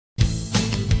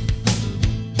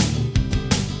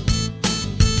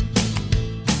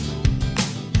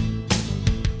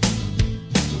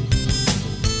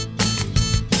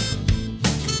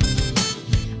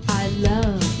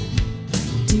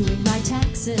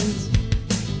taxes.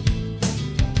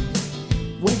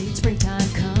 When springtime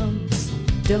comes,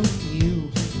 don't you?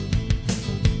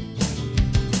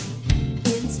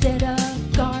 Instead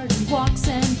of garden walks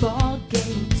and ball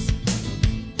games,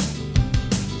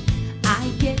 I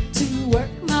get to work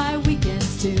my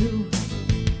weekends too.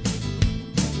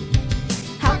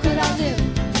 How could I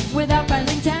live without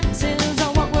filing taxes?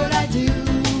 Or what would I do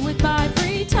with my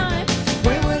free time?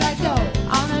 Where would I go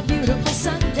on a beautiful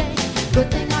Sunday?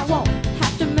 Good thing I won't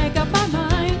have to make up my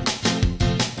mind.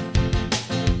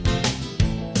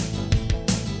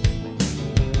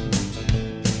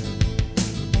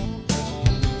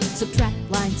 Subtract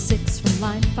line 6 from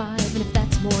line 5, and if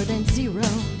that's more than 0,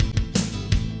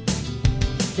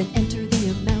 then enter the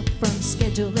amount from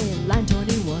Schedule A, line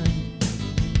 21.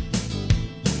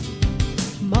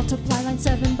 Multiply line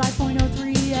 7 by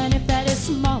 0.03, and if that is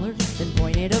smaller than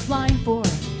 0.8 of line 4,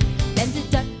 then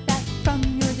deduct that from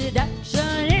your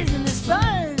deduction. Isn't this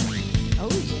fun? Oh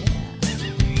yeah.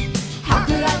 How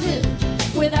could I live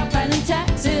without filing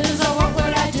taxes? Or what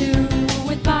would I do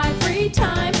with my free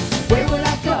time? Where would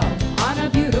I go on a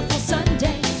beautiful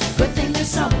Sunday? Good thing there's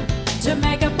summer to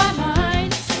make up my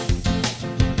mind.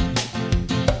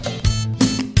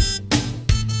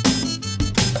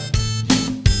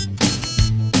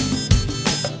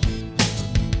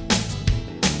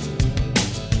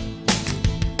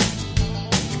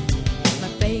 My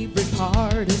favorite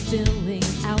part of filling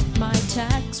out my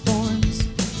tax forms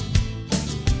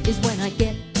is when I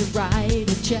get to write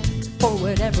a check for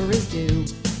whatever is due.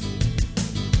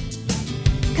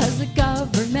 'Cause the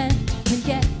government can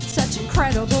get such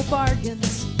incredible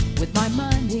bargains with my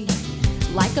money,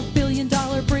 like a $1 billion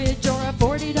bridge or a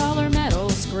 $40 metal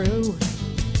screw.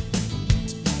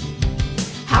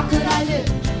 How could I live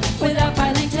without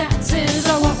filing taxes?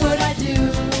 Or what would I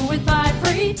do with my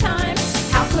free time?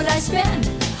 How could I spend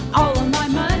all of my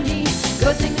money?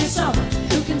 Good thing there's someone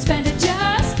who can spend it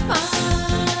just fine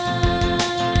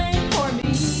for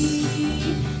me.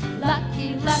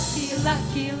 Lucky, lucky,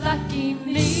 lucky, lucky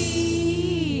me.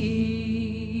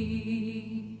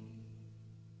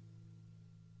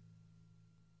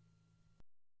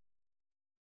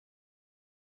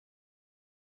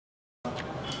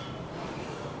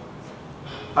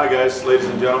 Hi guys, ladies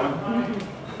and gentlemen.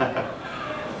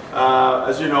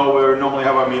 As you know, we normally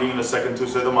have our meeting on the second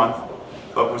Tuesday of the month,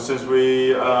 but since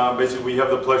we basically have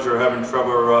the pleasure of having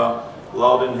Trevor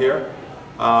Loudon here,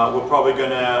 we're probably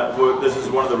this is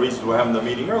one of the reasons we're having the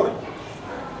meeting early.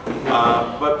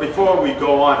 But before we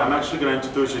go on, I'm actually going to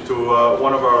introduce you to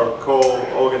one of our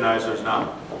co-organizers now,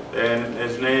 and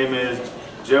his name is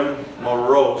Jim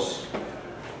Morose.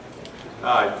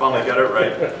 I finally got it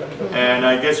right. And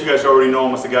I guess you guys already know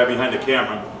him as the guy behind the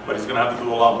camera, but he's going to have to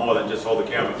do a lot more than just hold the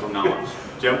camera from now on.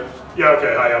 Jim? Yeah,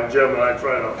 okay. Hi, I'm Jim, and I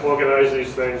try to organize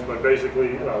these things, but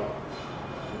basically,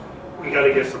 we got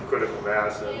to get some critical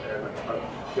mass, and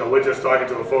we're just talking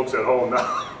to the folks at home now,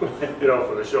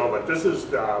 for the show. But this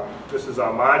is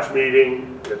our March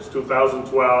meeting. It's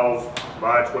 2012,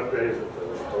 March. What day is it?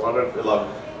 11th.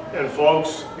 11th. And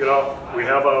folks, we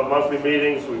have our monthly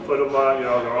meetings. We put them on,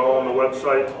 they're all on the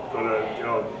website. Go to,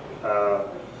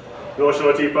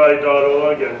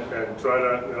 NorthShoreTeaParty.org and try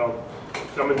to,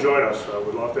 come and join us.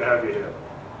 We'd love to have you here.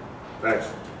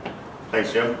 Thanks.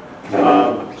 Thanks, Jim.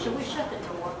 Should we shut the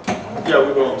door? Yeah,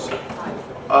 we will.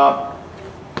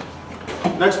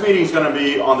 Next meeting is going to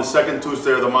be on the second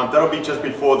Tuesday of the month. That'll be just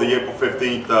before the April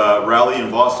 15th rally in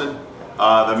Boston.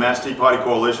 The Mass Tea Party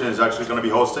Coalition is actually going to be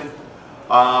hosting.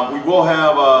 We will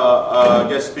have a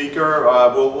guest speaker.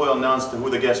 We'll announce who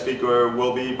the guest speaker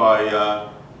will be by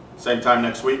same time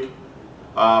next week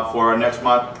for our next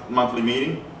monthly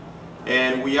meeting.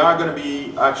 And we are going to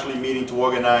be actually meeting to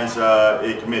organize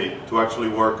a committee to actually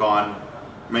work on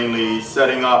mainly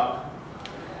setting up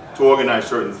to organize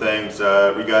certain things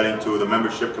regarding to the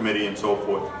membership committee and so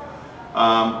forth.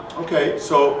 Okay,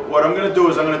 so what I'm going to do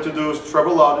is I'm going to introduce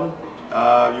Trevor Loudon.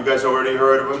 You guys already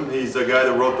heard of him. He's the guy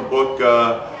that wrote the book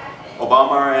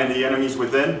Obama and the Enemies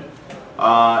Within.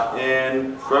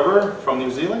 And Trevor from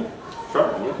New Zealand.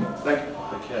 Trevor, thank you.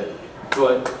 Okay.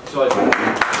 Good. So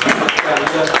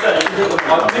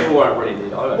people weren't ready to.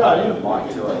 I don't know. No,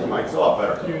 mic too. The mic's a lot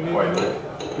better. Quite good.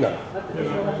 No.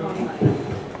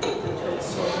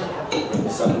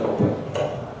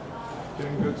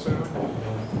 Getting good sound.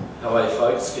 How are you,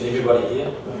 folks? Can everybody hear?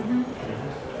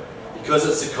 Because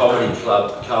it's a comedy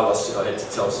club, Carlos said I had to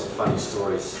tell some funny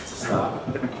stories to start.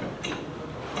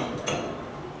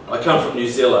 I come from New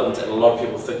Zealand, and a lot of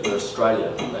people think we're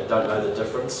Australian. They don't know the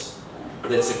difference.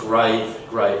 That's a grave,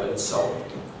 grave insult.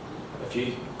 If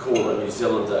you call a New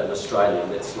Zealander an Australian,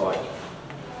 that's like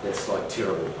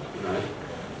terrible,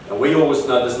 And we always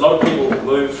know there's a lot of people who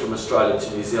move from Australia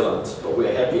to New Zealand, but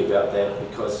we're happy about that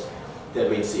because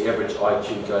that means the average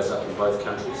IQ goes up in both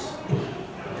countries.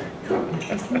 Work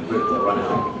that one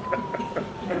out.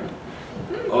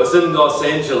 I was in Los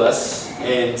Angeles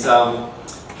and I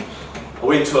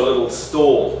went to a little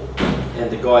stall and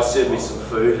the guy served me some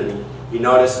food and he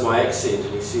noticed my accent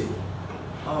and he said,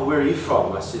 "Oh, where are you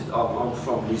from?" I said, I'm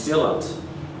from New Zealand.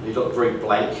 And he looked very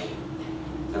blank.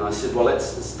 And I said, "Well,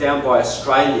 it's down by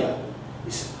Australia."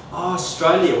 He said, "Oh,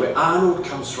 Australia, where Arnold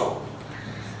comes from."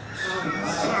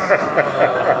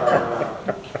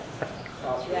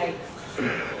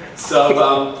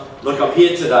 So, look, I'm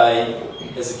here today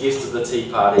as a guest of the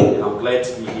Tea Party, and I'm glad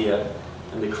to be here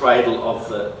in the cradle of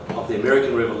the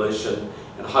American Revolution,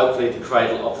 and hopefully the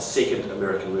cradle of the Second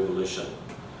American Revolution,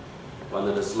 one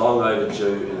that is long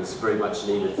overdue and is very much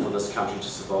needed for this country to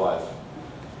survive.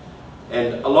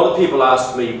 And a lot of people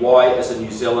ask me why, as a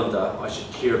New Zealander, I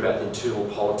should care about the internal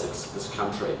politics of this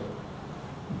country.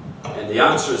 And the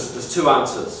answer is, there's two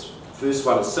answers. The first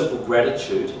one is simple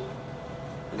gratitude,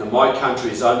 and that my country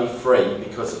is only free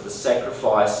because of the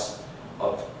sacrifice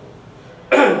of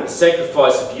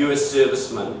US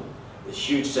servicemen, the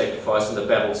huge sacrifice in the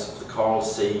battles of the Coral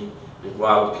Sea and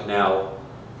Guadalcanal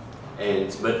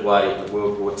and Midway in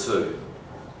World War II.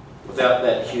 Without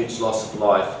that huge loss of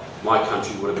life, my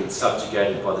country would have been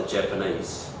subjugated by the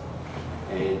Japanese.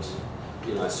 And,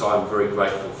 you know, so I'm very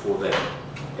grateful for that,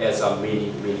 as are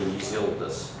many, many New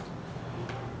Zealanders.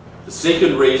 The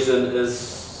second reason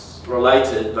is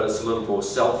related, but it's a little more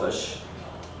selfish.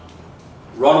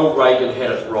 Ronald Reagan had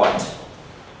it right.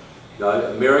 You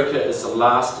know, America is the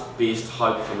last best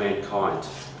hope for mankind.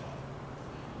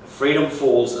 If freedom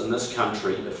falls in this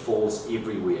country, it falls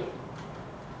everywhere.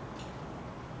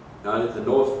 You know, the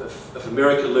North, if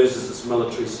America loses its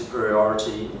military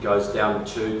superiority and goes down the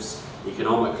tubes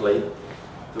economically,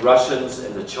 the Russians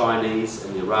and the Chinese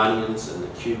and the Iranians and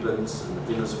the Cubans and the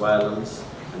Venezuelans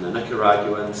and the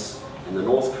Nicaraguans and the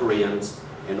North Koreans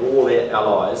and all their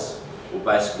allies will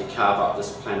basically carve up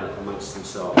this planet amongst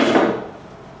themselves.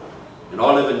 And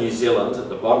I live in New Zealand at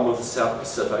the bottom of the South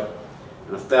Pacific,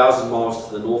 and 1,000 miles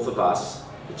to the north of us,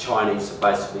 the Chinese have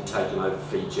basically taken over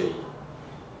Fiji.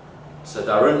 So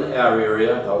they're in our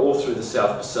area, they're all through the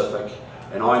South Pacific,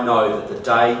 and I know that the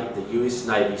day the US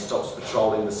Navy stops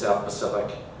patrolling the South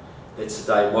Pacific, that's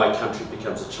the day my country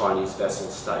becomes a Chinese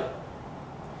vassal state.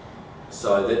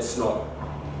 So that's not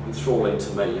enthralling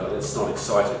to me, that's not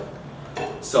exciting.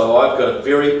 So I've got a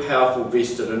very powerful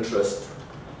vested interest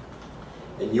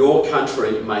in your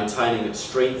country maintaining its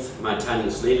strength, maintaining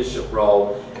its leadership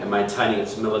role, and maintaining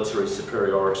its military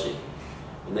superiority.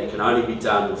 And that can only be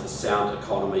done with a sound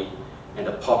economy and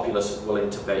a populace willing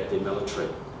to back their military.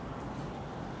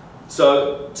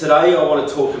 So today I want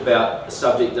to talk about a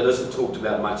subject that isn't talked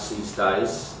about much these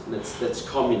days, and that's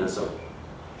communism.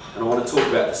 And I want to talk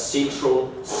about the central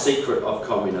secret of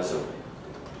communism.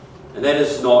 And that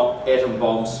is not atom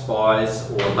bomb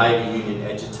spies or labour union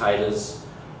agitators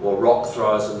or rock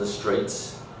throwers in the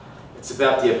streets. It's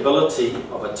about the ability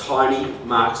of a tiny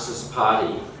Marxist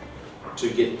party to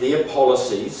get their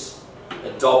policies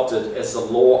adopted as the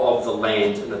law of the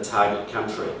land in a target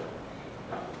country.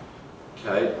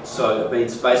 Okay, so it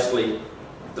means basically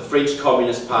the French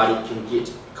Communist Party can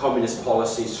get communist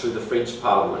policies through the French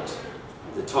Parliament.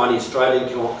 The tiny Australian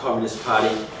Communist Party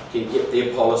can get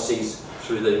their policies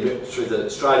through the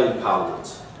Australian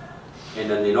Parliament.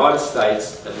 And in the United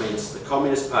States, it means the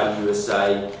Communist Party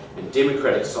USA and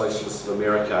Democratic Socialists of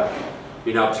America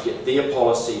being able to get their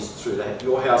policies through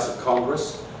your House of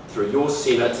Congress, through your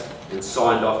Senate, and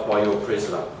signed off by your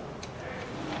President.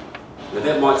 Now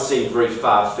that might seem very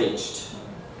far-fetched,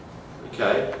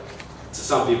 okay? To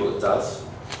some people it does.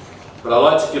 But I'd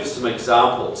like to give some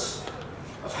examples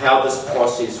of how this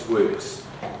process works.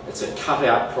 It's a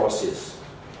cut-out process.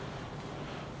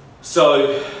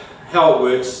 So, how it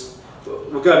works,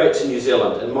 we'll go back to New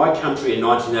Zealand. In my country in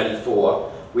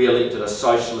 1984, we elected a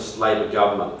socialist Labour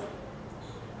government.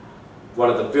 One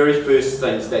of the very first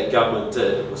things that government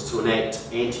did was to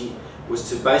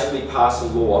basically pass a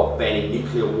law banning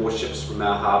nuclear warships from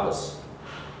our harbours.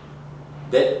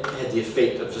 That had the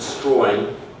effect of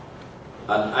destroying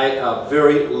a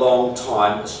very long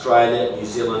time Australia, New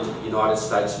Zealand, United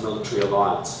States military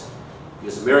alliance.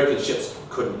 Because American ships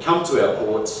couldn't come to our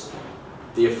ports,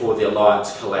 therefore the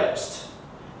alliance collapsed.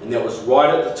 And that was right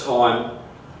at the time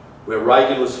where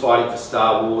Reagan was fighting for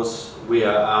Star Wars,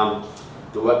 where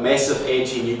there were massive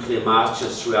anti-nuclear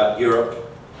marches throughout Europe,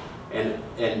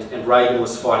 and Reagan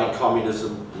was fighting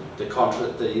communism, the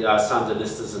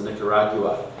Sandinistas in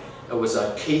Nicaragua. It was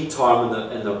a key time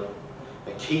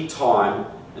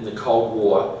in the Cold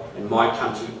War, and my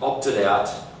country opted out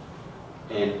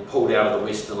and pulled out of the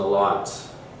Western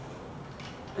Alliance.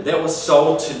 And that was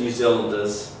sold to New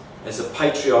Zealanders as a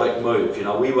patriotic move. You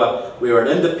know, we were an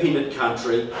independent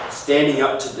country, standing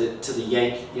up to the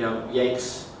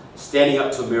Yanks, standing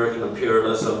up to American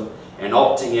imperialism, and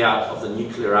opting out of the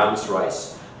nuclear arms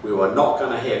race. We were not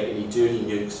going to have any dirty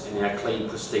nukes in our clean,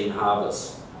 pristine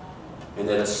harbours. And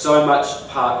that is so much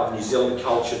part of New Zealand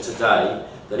culture today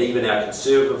that even our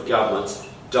conservative governments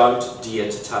don't dare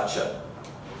to touch it.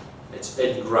 It's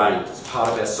ingrained, it's part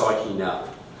of our psyche now.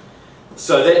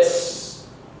 So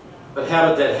but how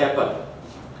did that happen?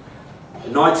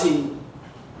 In the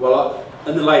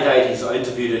late 80s, I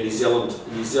interviewed a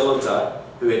New Zealander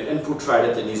who had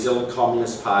infiltrated the New Zealand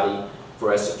Communist Party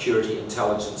for our security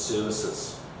intelligence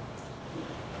services.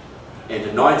 And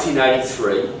in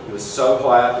 1983, he was so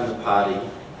high up in the party,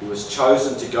 he was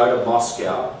chosen to go to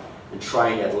Moscow and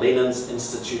train at Lenin's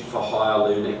Institute for Higher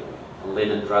Learning on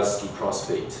Leningradsky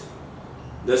Prospect.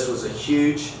 This was a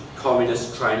huge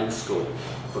communist training school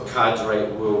for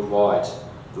cadre worldwide.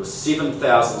 There were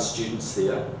 7,000 students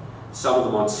there, some of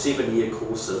them on 7-year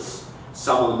courses,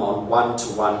 some of them on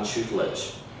one-to-one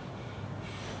tutelage.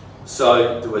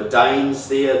 So there were Danes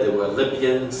there were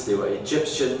Libyans, there were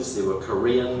Egyptians, there were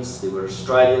Koreans, there were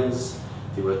Australians,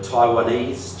 there were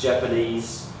Taiwanese,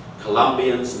 Japanese,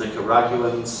 Colombians,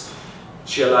 Nicaraguans,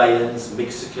 Chileans,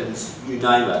 Mexicans, you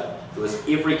name it. There was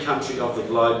every country of the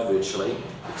globe virtually,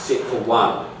 except for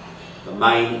one, the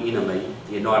main enemy,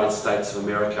 the United States of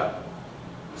America.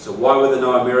 So why were there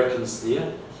no Americans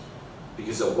there?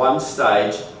 Because at one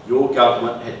stage, your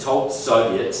government had told the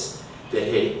Soviets that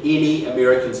had any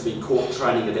Americans been caught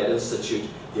training at that institute,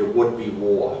 there would be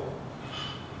war.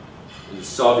 And the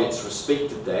Soviets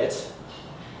respected that,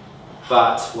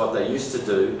 but what they used to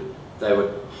do, they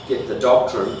would get the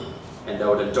doctrine and they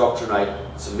would indoctrinate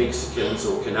some Mexicans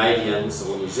or Canadians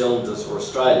or New Zealanders or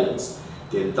Australians,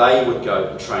 then they would go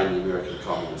and train the American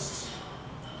communists.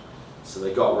 So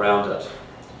they got around it.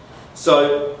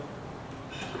 So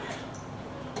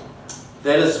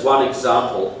that is one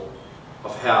example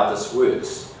of how this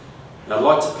works. And I'd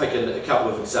like to pick a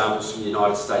couple of examples from the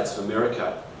United States of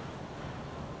America.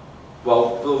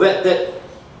 Well, that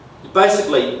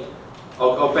basically,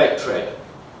 I'll backtrack.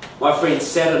 My friend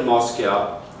sat in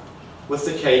Moscow with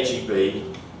the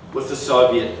KGB, with the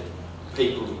Soviet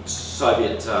people,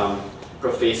 Soviet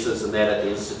professors and that at the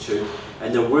Institute,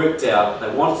 and they worked out, they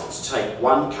wanted to take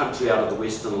one country out of the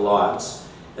Western Alliance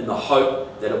in the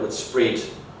hope that it would spread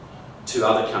to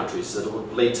other countries, that it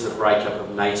would lead to the breakup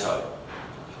of NATO.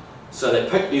 So they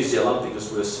picked New Zealand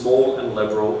because we were small and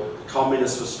liberal, the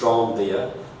communists were strong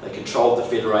there, they controlled the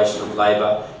Federation of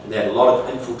Labour, and they had a lot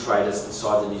of infiltrators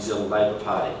inside the New Zealand Labour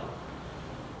Party.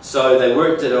 So they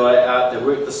worked it out, they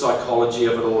worked the psychology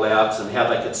of it all out and how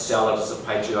they could sell it as a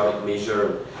patriotic measure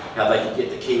and how they could get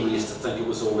the Kiwis to think it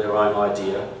was all their own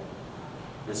idea.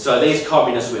 And so these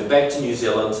communists went back to New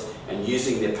Zealand and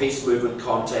using their peace movement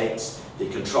contacts,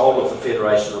 their control of the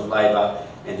Federation of Labour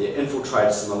and their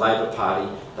infiltrators in the Labour Party,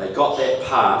 they got that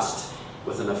passed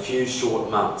within a few short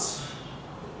months.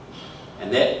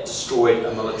 And that destroyed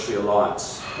a military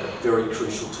alliance at a very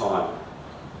crucial time.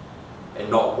 And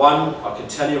not one, I can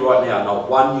tell you right now, not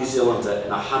one New Zealander in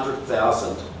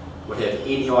 100,000 would have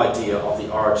any idea of the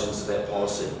origins of that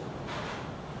policy.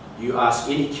 You ask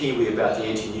any Kiwi about the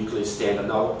anti-nuclear stand and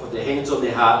they'll put their hands on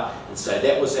their heart and say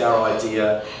that was our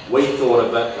idea, we thought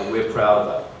of it and we're proud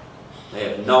of it. They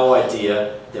have no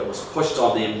idea that was pushed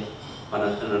on them in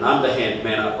an underhand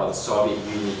manner by the Soviet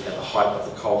Union at the height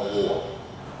of the Cold War.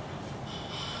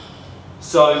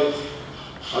 So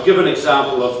I'll give an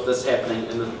example of this happening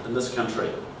in this country.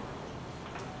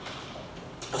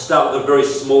 I'll start with a very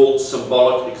small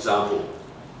symbolic example.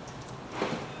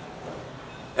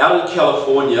 Out in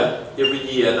California, every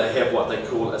year they have what they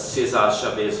call a Cesar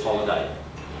Chavez holiday.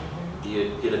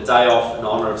 You get a day off in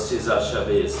honour of Cesar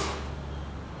Chavez.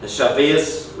 Now,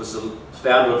 Chavez was the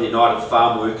founder of the United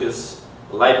Farm Workers,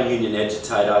 a labour union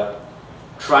agitator,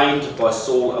 trained by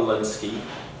Saul Alinsky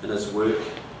in his work,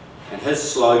 and his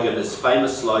slogan, his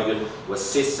famous slogan, was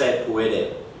 "Se se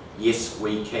puede," yes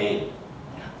we can.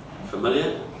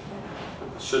 Familiar?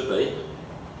 Should be.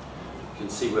 You can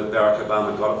see where Barack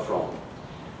Obama got it from.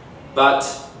 But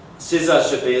Cesar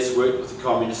Chavez worked with the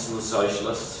communists and the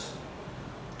socialists.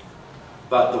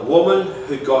 But the woman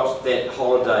who got that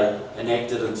holiday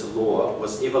enacted into law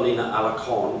was Evelina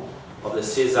Alarcon of the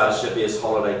Cesar Chavez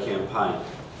holiday campaign.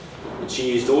 And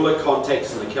she used all her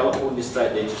contacts in the California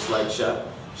state legislature.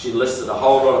 She enlisted a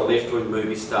whole lot of left-wing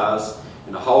movie stars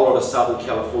and a whole lot of Southern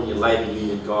California Labour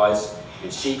Union guys,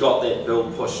 and she got that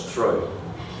bill pushed through.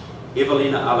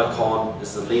 Evelina Alarcon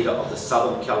is the leader of the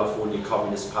Southern California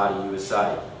Communist Party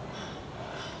USA.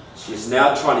 She is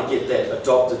now trying to get that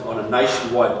adopted on a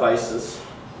nationwide basis,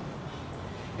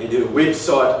 and her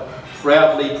website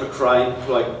proudly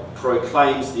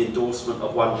proclaims the endorsement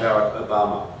of one Barack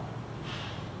Obama.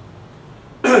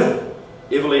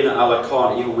 Evelina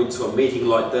Alarcon even went to a meeting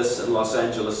like this in Los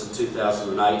Angeles in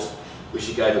 2008, where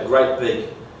she gave a great big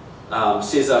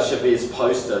Cesar Chavez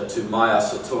poster to Maya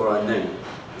Soetoro-Ning,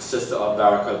 the sister of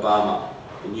Barack Obama,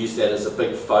 and used that as a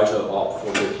big photo op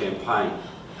for her campaign.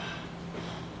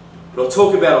 But I'll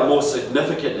talk about a more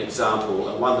significant example,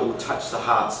 and one that will touch the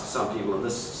hearts of some people in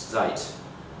this state,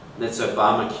 and that's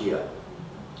Obamacare.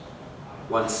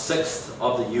 1/6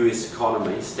 of the US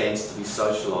economy stands to be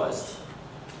socialised.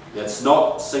 Now, it's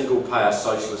not single-payer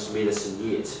socialist medicine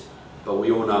yet, but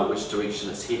we all know which direction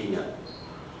it's heading in,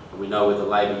 and we know where the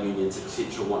labour unions,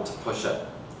 etc., want to push it.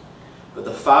 But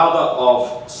the father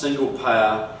of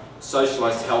single-payer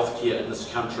socialised healthcare in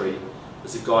this country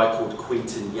is a guy called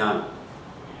Quentin Young.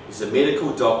 He's a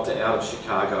medical doctor out of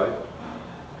Chicago,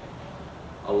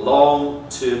 a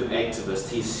long-term activist.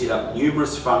 He's set up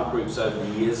numerous front groups over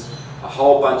the years, a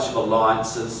whole bunch of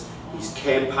alliances. He's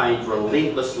campaigned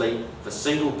relentlessly for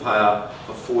single payer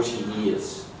for 40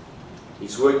 years.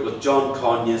 He's worked with John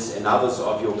Conyers and others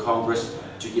of your Congress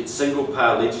to get single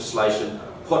payer legislation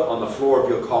put on the floor of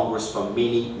your Congress for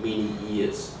many, many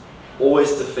years.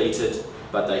 Always defeated,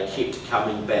 but they kept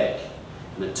coming back.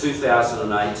 And in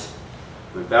 2008,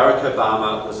 when Barack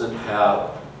Obama was in power,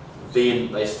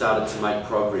 then they started to make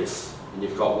progress, and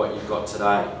you've got what you've got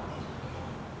today.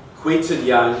 Quentin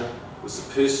Young was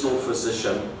the personal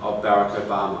physician of Barack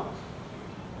Obama.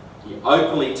 He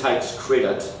openly takes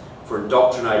credit for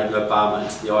indoctrinating Obama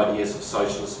into the ideas of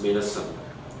socialist medicine.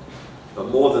 But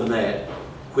more than that,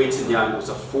 Quentin Young was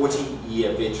a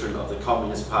 40-year veteran of the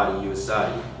Communist Party USA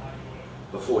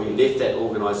before he left that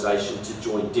organisation to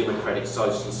join Democratic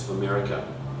Socialists of America,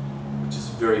 which is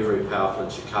very, very powerful in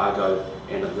Chicago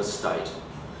and in this state.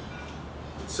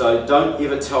 So don't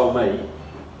ever tell me,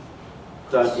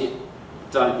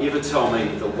 don't ever tell me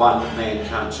that one man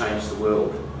can't change the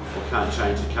world or can't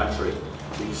change a country.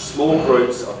 These small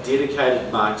groups of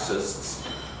dedicated Marxists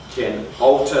can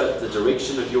alter the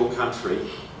direction of your country,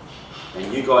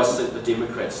 and you guys think the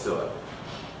Democrats do it.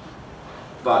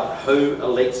 But who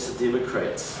elects the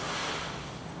Democrats?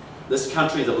 This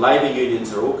country, the labour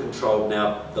unions are all controlled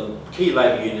now, the key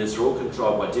labour unions are all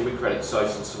controlled by Democratic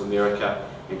Socialists of America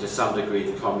and to some degree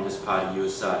the Communist Party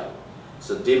USA.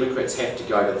 So the Democrats have to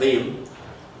go to them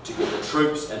to get the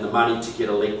troops and the money to get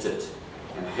elected.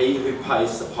 And he who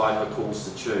pays the piper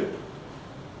calls the tune.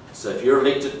 So if you're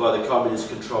elected by the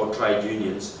communist-controlled trade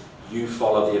unions, you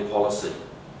follow their policy.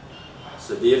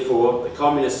 So therefore, the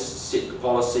communists set the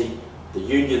policy, the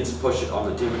unions push it on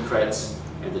the Democrats,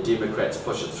 and the Democrats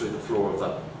push it through the floor of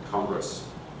the Congress.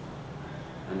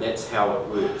 And that's how it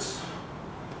works.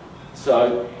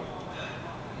 So,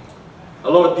 a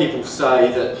lot of people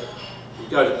say that, you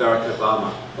go to Barack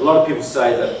Obama, a lot of people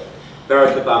say that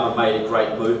Barack Obama made a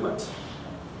great movement.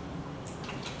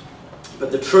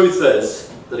 But the truth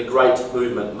is that a great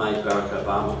movement made Barack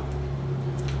Obama.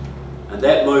 And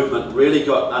that movement really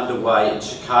got underway in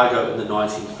Chicago in the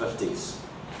 1950s,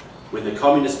 when the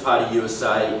Communist Party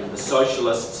USA and the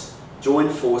Socialists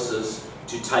joined forces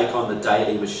to take on the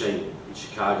Daily Machine in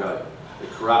Chicago, the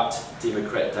corrupt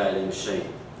Democrat Daily Machine.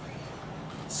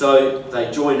 So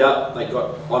they joined up, they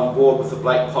got on board with the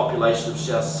black population of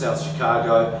South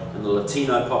Chicago and the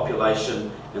Latino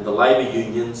population and the labour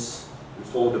unions and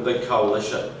formed a big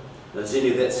coalition. Now, does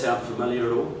any of that sound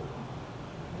familiar at all?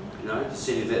 You know, does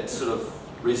any of that sort of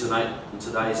resonate in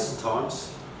today's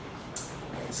times?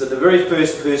 So the very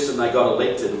first person they got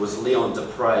elected was Leon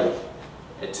Dupre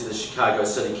to the Chicago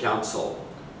City Council.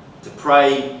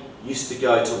 Dupre used to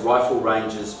go to rifle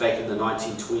ranges back in the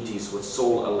 1920s with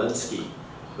Saul Alinsky,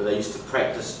 where they used to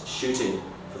practice shooting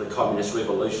for the communist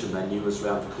revolution they knew was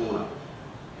around the corner.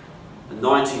 In the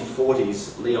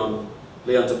 1940s, Leon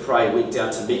Dupre went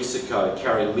down to Mexico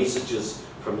carrying messages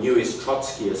from US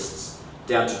Trotskyists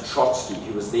down to Trotsky,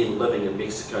 who was then living in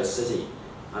Mexico City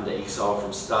under exile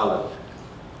from Stalin.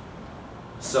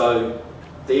 So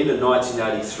then in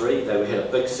 1983, they had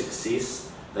a big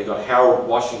success. They got Harold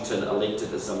Washington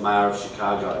elected as the mayor of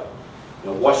Chicago.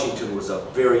 Now, Washington was a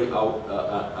very an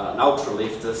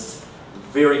ultra-leftist,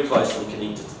 very closely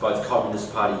connected to both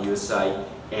Communist Party USA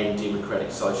and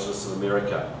Democratic Socialists of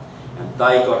America. And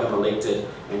they got him elected,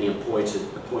 and he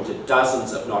appointed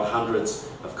dozens, if not hundreds,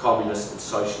 of communists and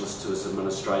socialists to his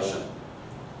administration.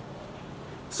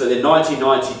 So then in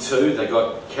 1992, they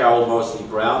got Carol Moseley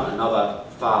Brown, another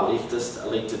far leftist,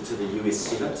 elected to the US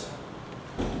Senate.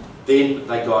 Then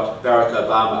they got Barack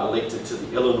Obama elected to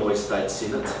the Illinois State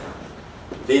Senate.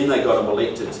 Then they got him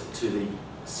elected to the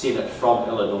Senate from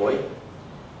Illinois.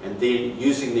 And then,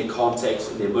 using their contacts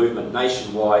and their movement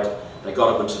nationwide, they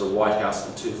got him into the White House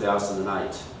in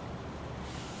 2008.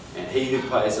 And he who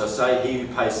pays, as I say, he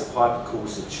who pays the piper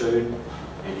calls the tune,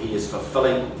 and he is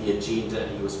fulfilling the agenda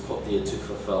he was put there to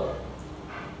fulfill.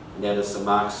 And that is the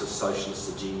Marxist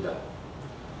socialist agenda.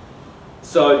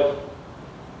 So,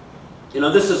 you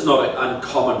know, this is not an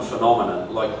uncommon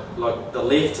phenomenon. Like the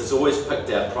left has always picked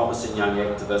out promising young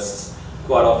activists,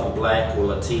 quite often black or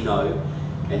Latino,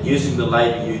 and using the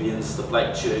labour unions, the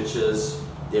black churches,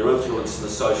 their influence in the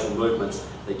social movements,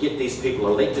 they get these people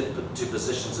elected to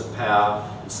positions of power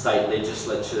in state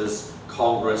legislatures,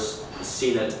 Congress, the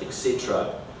Senate,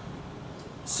 etc.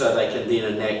 So they can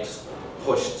then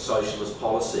push socialist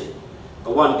policy.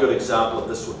 But one good example of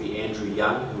this would be Andrew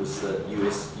Young, who was the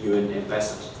UN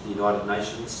ambassador to the United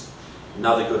Nations.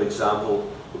 Another good example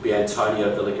would be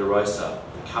Antonio Villagrosa,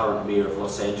 the current mayor of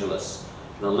Los Angeles,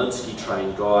 an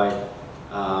Alinsky-trained guy,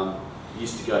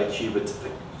 used to go to Cuba to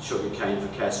pick sugarcane for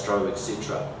Castro,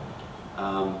 etc.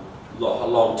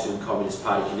 Long-term Communist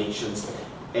Party connections,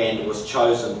 and was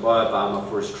chosen by Obama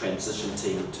for his transition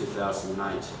team in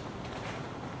 2008.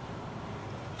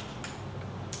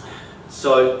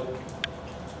 So,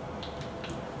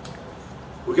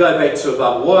 we go back to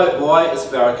Obama. Why is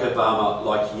Barack Obama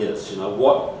like he is? You know,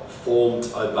 what formed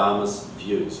Obama's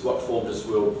views? What formed his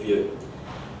worldview?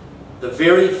 The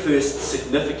very first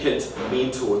significant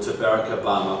mentor to Barack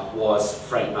Obama was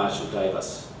Frank Marshall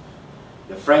Davis.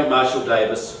 Now, Frank Marshall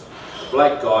Davis, a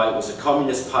black guy, was a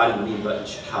Communist Party member in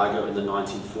Chicago in the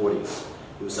 1940s.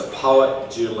 He was a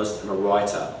poet, journalist, and a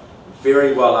writer.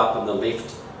 Very well up in the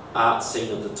left art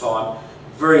scene of the time,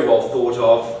 very well thought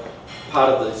of, part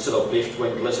of the sort of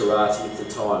left-wing literati of the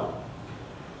time.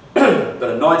 But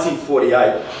in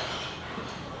 1948,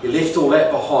 he left all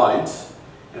that behind,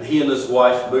 and he and his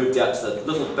wife moved out to the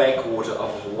little backwater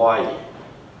of Hawaii,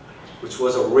 which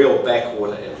was a real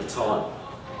backwater at the time.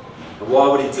 And why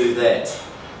would he do that?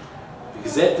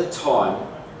 Because at the time,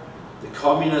 the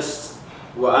communists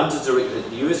were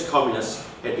the US communists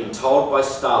had been told by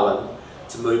Stalin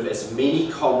to move as many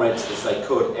comrades as they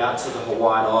could out to the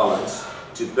Hawaiian Islands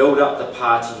to build up the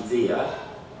party there,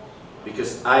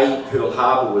 because A, Pearl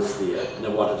Harbor was there, and they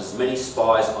wanted as many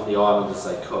spies on the island as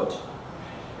they could.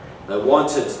 They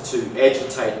wanted to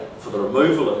agitate for the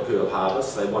removal of Pearl Harbor,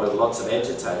 so they wanted lots of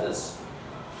agitators.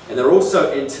 And they're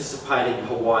also anticipating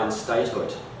Hawaiian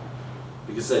statehood,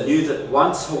 because they knew that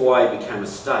once Hawaii became a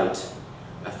state,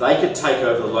 if they could take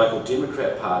over the local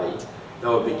Democrat Party, they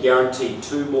would be guaranteed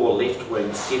 2 more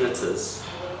left-wing senators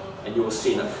in your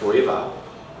Senate forever,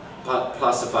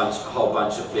 plus a whole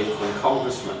bunch of left-wing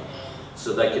congressmen,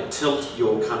 so they could tilt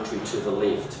your country to the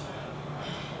left.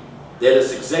 That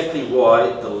is exactly why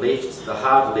the left, the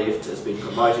hard left, has been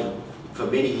promoting for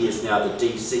many years now the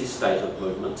DC statehood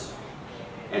movement,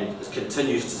 and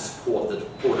continues to support the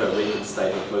Puerto Rican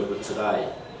statehood movement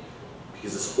today,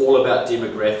 because it's all about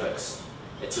demographics.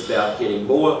 It's about getting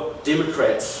more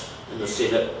Democrats in the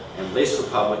Senate and less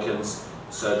Republicans,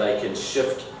 so they can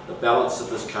shift the balance of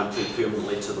this country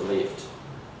permanently to the left.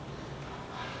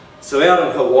 So out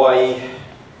in Hawaii,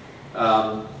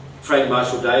 Frank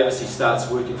Marshall Davis, he starts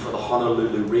working for the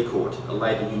Honolulu Record, a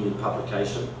labour union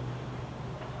publication.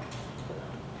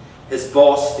 His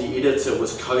boss, the editor,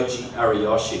 was Koji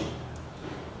Ariyoshi.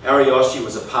 Ariyoshi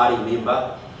was a party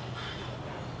member.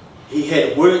 He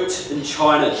had worked in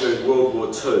China during World War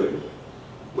II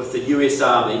with the US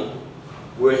Army,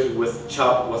 working with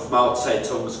Mao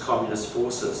Zedong's communist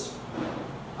forces.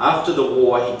 After the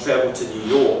war, he travelled to New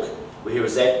York, where he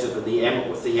was active with the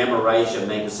Amerasia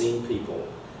magazine people.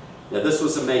 Now, this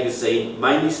was a magazine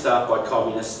mainly staffed by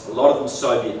communists, a lot of them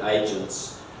Soviet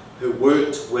agents, who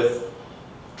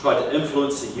tried to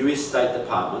influence the US State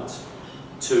Department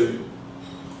to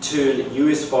turn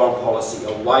US foreign policy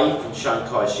away from Chiang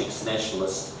Kai-shek's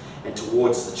nationalists and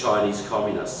towards the Chinese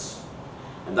communists.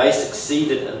 And they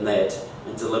succeeded in that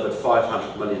and delivered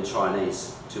 500 million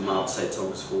Chinese to Mao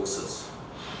Zedong's forces.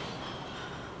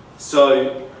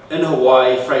 So in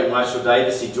Hawaii, Frank Marshall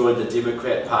Davis, he joined the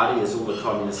Democrat Party, as all the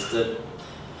communists did.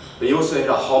 But he also had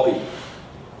a hobby.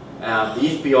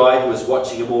 The FBI, who was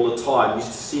watching him all the time,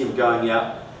 used to see him going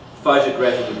out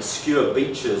photographing obscure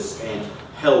beaches and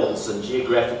hills and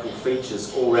geographical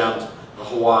features all around the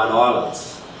Hawaiian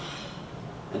Islands.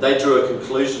 And they drew a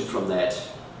conclusion from that.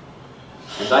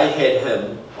 And they had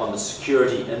him on the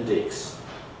security index,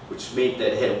 which meant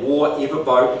that had war ever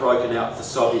broken out with the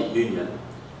Soviet Union,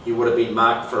 he would have been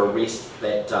marked for arrest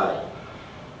that day.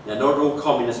 Now, not all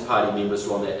Communist Party members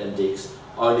were on that index,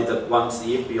 only the ones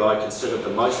the FBI considered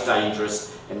the most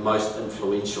dangerous and most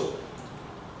influential.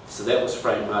 So that was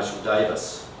Frank Marshall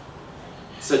Davis.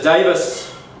 So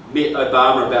Davis met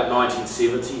Obama about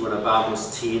 1970 when Obama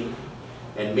was 10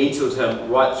 and mentored him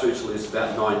right through till he was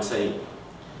about 19.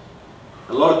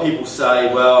 A lot of people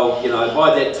say, well, you know,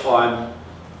 by that time,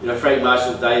 you know, Frank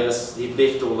Marshall Davis, he'd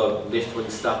left all the left-wing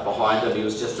stuff behind him. He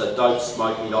was just a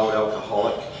dope-smoking old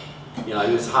alcoholic. You know,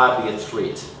 he was hardly a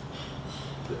threat.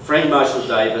 But Frank Marshall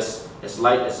Davis, as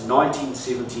late as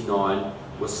 1979,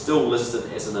 was still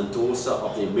listed as an endorser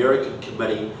of the American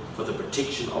Committee for the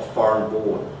Protection of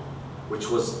Foreign-Born, which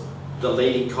was the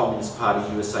leading Communist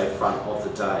Party USA front of the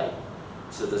day.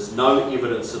 So there's no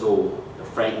evidence at all that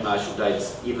Frank Marshall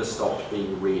Davis ever stopped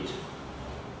being read.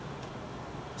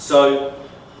 So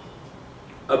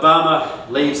Obama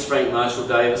leaves Frank Marshall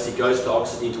Davis. He goes to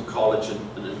Occidental College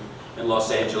in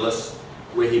Los Angeles,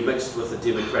 where he mixed with the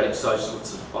Democratic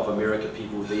Socialists of America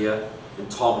people there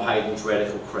and Tom Hayden's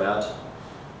radical crowd.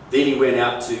 Then he went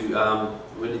out to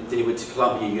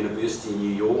Columbia University in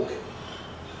New York.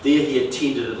 There he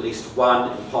attended at least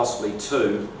one and possibly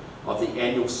two of the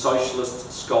annual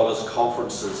Socialist Scholars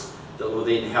Conferences that were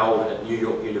then held at New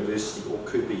York University or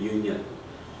Cooper Union.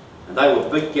 And they were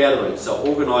big gatherings, so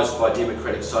organised by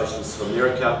Democratic Socialists of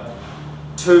America.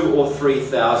 2,000 or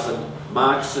 3,000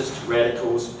 Marxist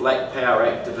radicals, black power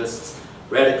activists,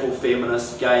 radical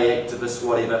feminists, gay activists,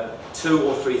 whatever, 2,000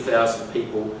 or 3,000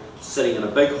 people sitting in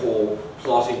a big hall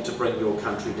plotting to bring your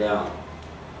country down.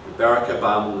 And Barack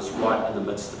Obama was right in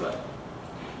the midst of it.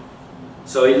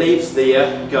 So he leaves there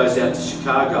and goes out to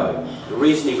Chicago. The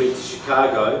reason he went to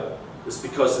Chicago was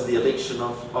because of the election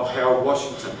of Harold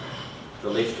Washington, the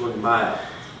left-wing mayor.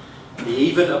 He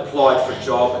even applied for a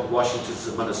job at Washington's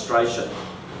administration.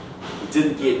 He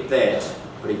didn't get that,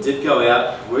 but he did go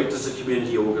out, worked as a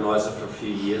community organiser for a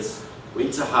few years,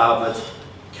 went to Harvard,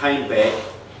 came back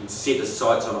and set his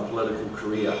sights on a political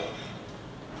career.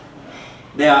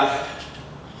 Now,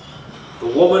 the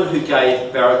woman who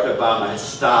gave Barack Obama his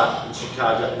start in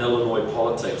Chicago in Illinois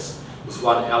politics was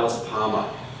one Alice Palmer.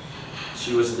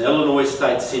 She was an Illinois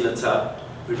state senator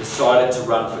who decided to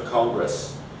run for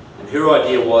Congress. And her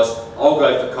idea was, I'll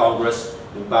go for Congress,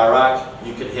 and Barack,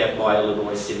 you can have my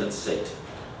Illinois Senate seat.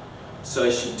 So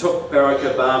she took Barack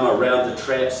Obama around the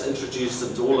traps, introduced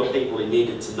him to all the people he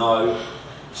needed to know.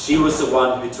 She was the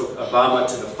one who took Obama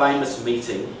to the famous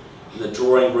meeting in the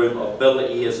drawing room of Bill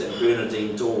Ayers and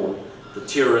Bernardine Dawn, the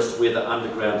terrorist weather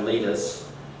underground leaders.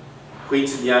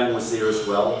 Quentin Young was there as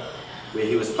well, where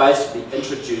he was basically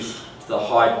introduced to the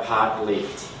Hyde Park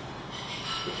left,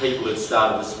 the people who had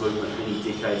started this movement many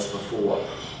decades before.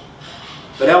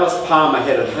 But Alice Palmer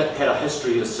had a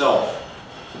history herself.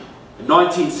 In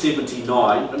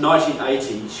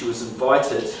 1980, she was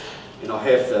invited, and I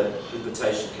have the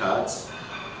invitation cards,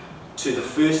 to the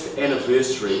first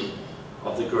anniversary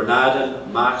of the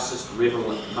Grenadian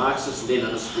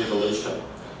Marxist-Leninist Revolution.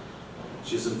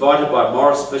 She was invited by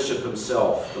Maurice Bishop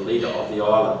himself, the leader of the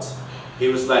island. He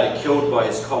was later killed by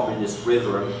his communist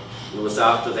brethren, and it was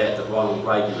after that that Ronald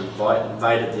Reagan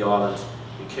invaded the island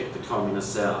and kicked the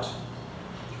communists out.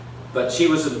 But she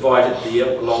was invited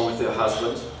there along with her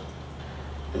husband.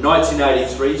 In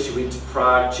 1983, she went to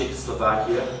Prague,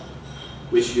 Czechoslovakia,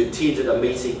 where she attended a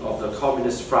meeting of the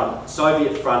Communist Front,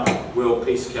 Soviet Front World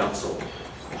Peace Council.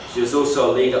 She was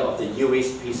also a leader of the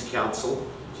US Peace Council.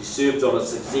 She served on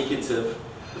its executive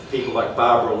with people like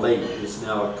Barbara Lee, who's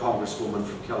now a congresswoman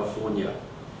from California.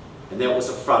 And that was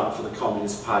a front for the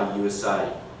Communist Party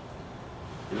USA.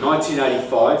 In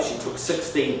 1985, she took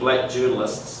 16 black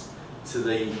journalists to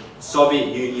the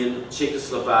Soviet Union,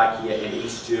 Czechoslovakia and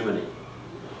East Germany.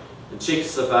 In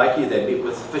Czechoslovakia, they met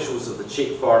with officials of the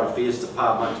Czech Foreign Affairs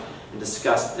Department and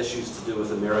discussed issues to do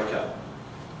with America.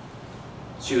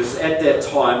 She was at that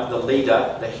time the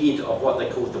leader, the head of what they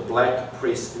called the Black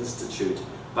Press Institute,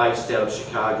 based out of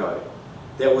Chicago.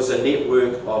 That was a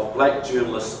network of black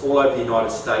journalists all over the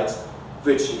United States,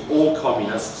 virtually all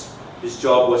communists, whose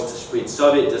job was to spread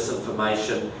Soviet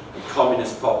disinformation and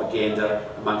communist propaganda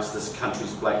amongst this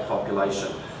country's black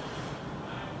population.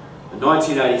 In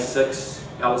 1986,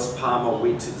 Alice Palmer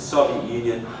went to the Soviet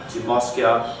Union, to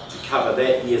Moscow, to cover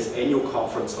that year's annual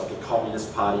conference of the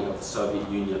Communist Party of the Soviet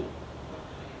Union.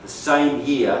 The same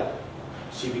year,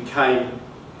 she became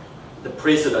the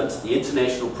president, the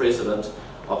international president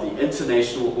of the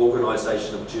International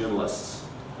Organization of Journalists.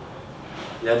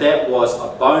 Now that was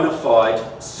a bona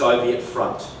fide Soviet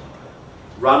front,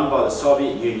 run by the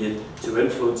Soviet Union to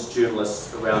influence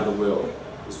journalists around the world.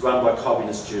 It was run by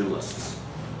communist journalists.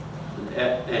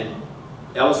 And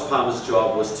Alice Palmer's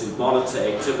job was to monitor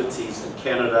activities in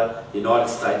Canada, the United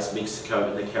States, Mexico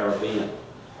and the Caribbean.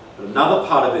 But another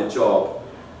part of her job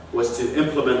was to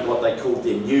implement what they called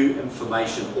their new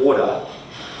information order,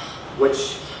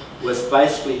 which was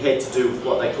basically had to do with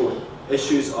what they called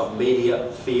issues of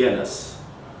media fairness,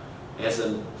 as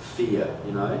in fear,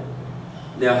 you know.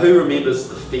 Now, who remembers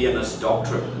the fairness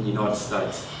doctrine in the United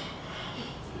States?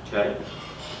 Okay.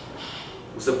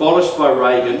 It was abolished by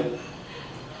Reagan.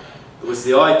 It was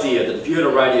the idea that if you had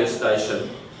a radio station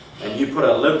and you put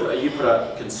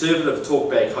a conservative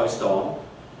talkback host on,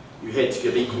 you had to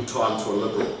give equal time to a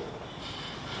liberal.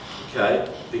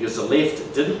 Okay? Because the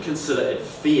left didn't consider it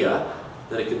fair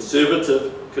that a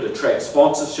conservative could attract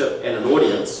sponsorship and an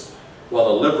audience, while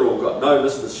the liberal got no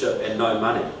listenership and no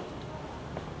money.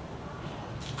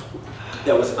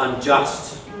 That was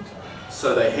unjust.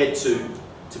 So they had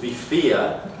to be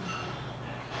fair,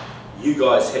 you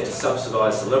guys had to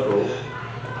subsidise the liberal,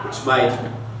 which made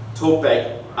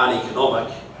talkback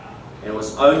uneconomic, and it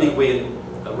was only when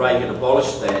Reagan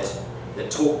abolished that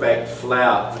talkback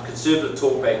flowered, the conservative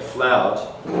talkback flowered.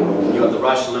 You got the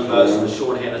Rush Limbaughs and the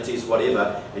Sean Hannitys,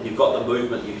 whatever, and you've got the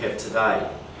movement you have today.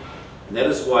 And that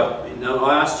is why, you know,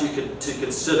 I asked you to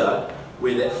consider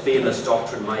where that fairness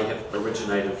doctrine may have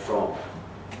originated from.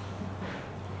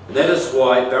 And that is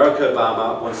why Barack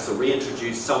Obama wants to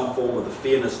reintroduce some form of the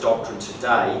fairness doctrine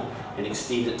today and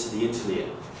extend it to the internet.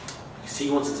 Because he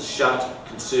wants to shut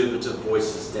conservative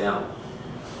voices down.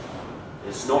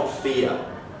 It's not fair.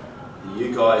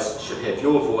 You guys should have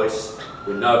your voice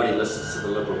when nobody listens to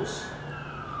the liberals.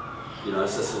 You know,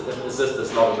 it's just, as if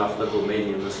there's not enough liberal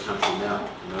media in this country now,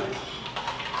 you know.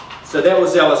 So that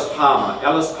was Alice Palmer.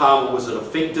 Alice Palmer was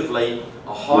effectively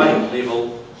a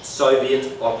high-level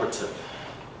Soviet operative.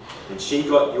 And she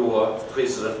got your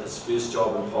president his first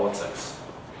job in politics.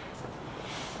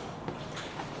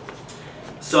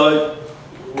 So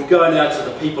we'll go now to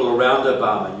the people around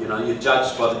Obama. You know, you're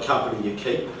judged by the company you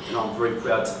keep, and I'm very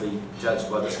proud to be judged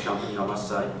by this company, I must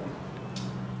say.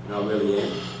 And I really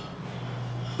am.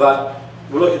 But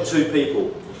we'll look at two people.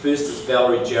 The first is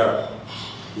Valerie Jarrett,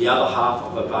 the other half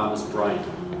of Obama's brain.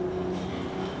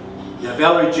 Now,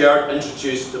 Valerie Jarrett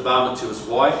introduced Obama to his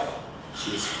wife.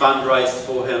 She has fundraised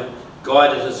for him,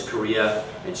 guided his career,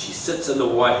 and she sits in the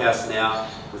White House now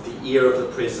with the ear of the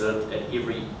president at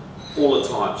all the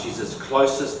time. She's his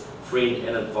closest friend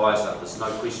and advisor. There's no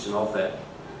question of that.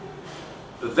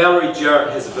 But Valerie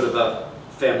Jarrett has a bit of a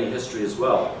family history as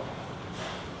well.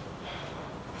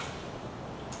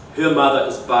 Her mother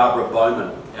is Barbara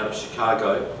Bowman out of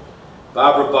Chicago.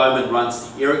 Barbara Bowman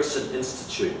runs the Erickson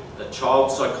Institute, a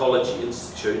child psychology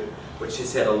institute which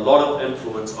has had a lot of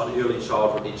influence on early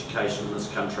childhood education in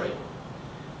this country.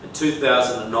 In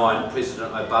 2009,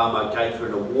 President Obama gave her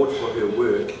an award for her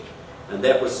work, and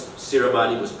that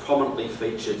ceremony was prominently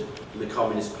featured in the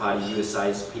Communist Party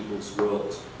USA's People's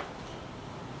World.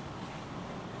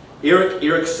 Erik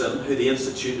Erikson, who the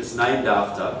institute is named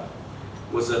after,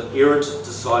 was an errant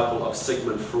disciple of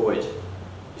Sigmund Freud.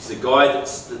 He's the guy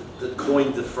that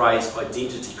coined the phrase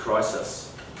identity crisis.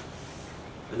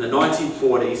 In the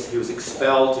 1940s, he was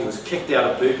expelled, he was kicked out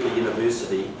of Berkeley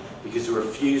University because he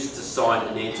refused to sign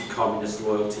an anti-communist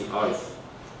loyalty oath.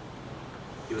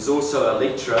 He was also a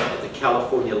lecturer at the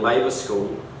California Labor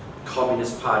School,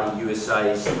 Communist Party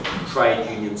USA's trade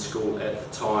union school at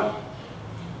the time.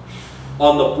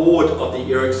 On the board of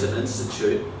the Erickson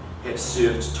Institute have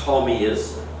served Tom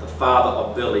Ayers, the father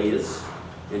of Bill Ayers,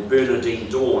 and Bernadine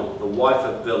Dawn, the wife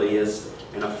of Bill Ayers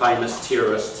and a famous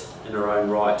terrorist in her own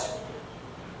right.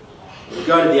 We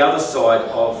go to the other side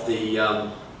of the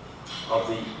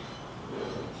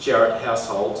Jarrett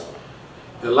household.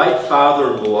 Her late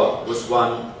father-in-law was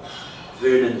one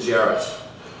Vernon Jarrett.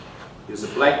 He was a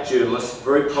black journalist,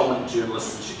 very prominent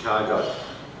journalist in Chicago.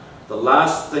 The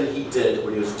last thing he did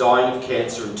when he was dying of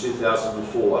cancer in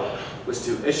 2004 was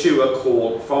to issue a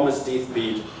call from his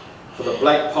deathbed for the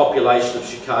black population of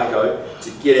Chicago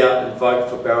to get out and vote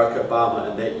for Barack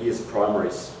Obama in that year's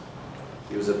primaries.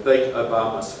 He was a big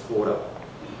Obama supporter.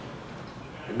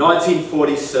 In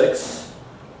 1946,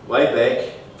 way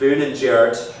back, Vernon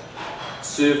Jarrett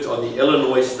served on the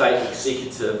Illinois State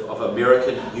Executive of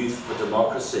American Youth for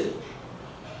Democracy.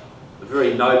 A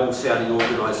very noble sounding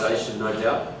organisation, no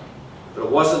doubt, but it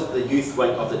wasn't the youth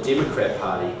wing of the Democrat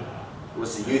Party, it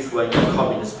was the youth wing of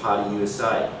Communist Party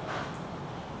USA.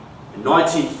 In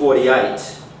 1948,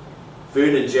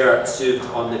 Vernon Jarrett served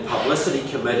on the publicity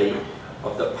committee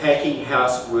of the Packing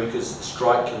House Workers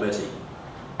Strike Committee.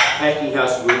 Packing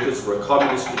House workers were a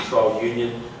communist-controlled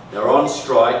union. They were on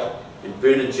strike, and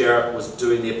Vernon Jarrett was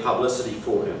doing their publicity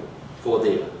for them.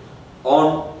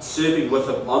 Serving with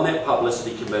him on that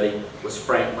publicity committee was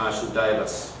Frank Marshall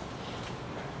Davis.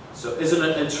 So isn't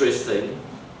it interesting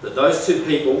that those two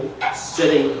people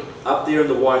sitting up there in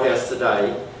the White House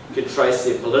today can trace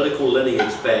their political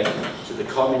lineage back to the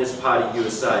Communist Party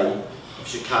USA of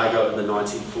Chicago in the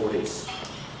 1940s.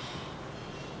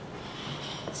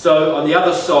 So on the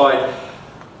other side,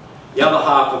 the other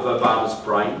half of Obama's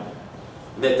brain,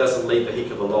 and that doesn't leave a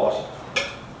heck of a lot,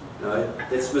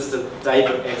 that's Mr.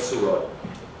 David Axelrod.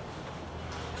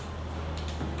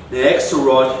 Now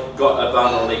Axelrod got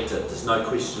Obama elected, there's no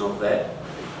question of that.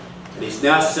 And he's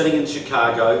now sitting in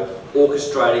Chicago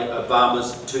orchestrating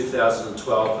Obama's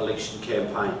 2012 election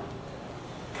campaign.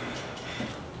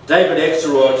 David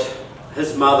Axelrod,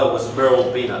 his mother was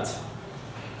Merrill Bennett.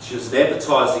 She was an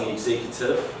advertising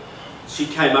executive. She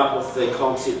came up with the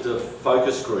concept of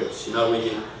focus groups, where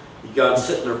you go and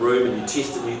sit in a room and you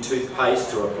test a new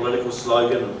toothpaste or a political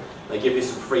slogan, and they give you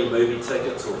some free movie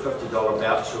tickets or a $50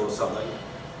 voucher or something.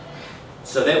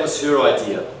 So that was her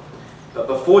idea. But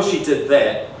before she did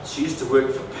that, she used to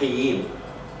work for PM,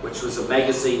 which was a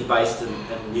magazine based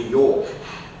in New York,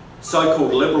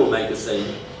 so-called liberal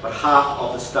magazine, but half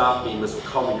of the staff members were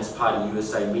Communist Party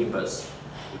USA members,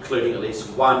 including at least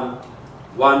one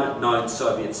known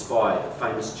Soviet spy, the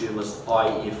famous journalist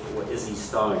I.F. or Izzy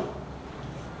Stone,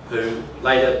 who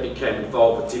later became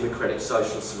involved with Democratic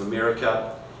Socialists of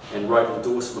America and wrote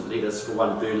endorsement letters for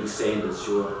one Bernie Sanders,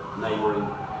 your neighbouring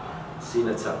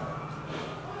senator.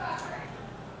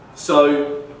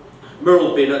 So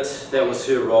Merrill Bennett, that was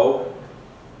her role.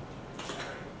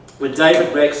 When David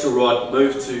Axelrod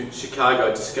moved to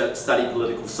Chicago to study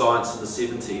political science in the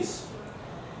 70s,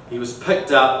 he was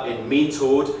picked up and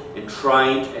mentored and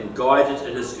trained and guided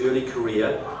in his early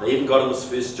career. They even got him his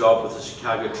first job with the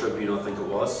Chicago Tribune, I think it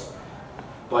was,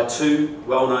 by two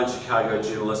well-known Chicago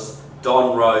journalists,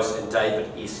 Don Rose and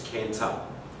David S. Cantor.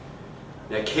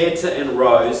 Now Cantor and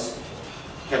Rose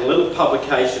had a little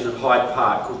publication in Hyde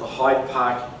Park called the Hyde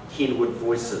Park Kenwood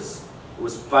Voices. It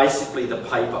was basically the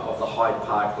paper of the Hyde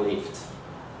Park left.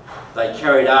 They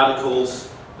carried articles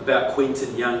about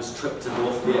Quentin Young's trip to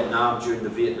North Vietnam during the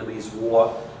Vietnamese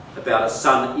War, about his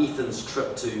son Ethan's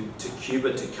trip to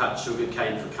Cuba to cut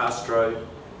sugarcane for Castro.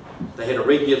 They had a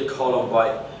regular column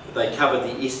they covered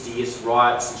the SDS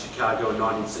riots in Chicago in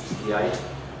 1968,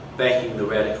 backing the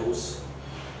radicals.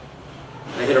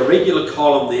 They had a regular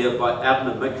column there by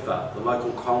Abner Mikva, the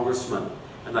local congressman,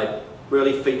 and they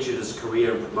really featured his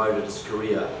career and promoted his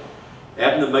career.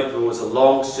 Abner Mikva was a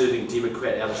long-serving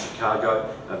Democrat out of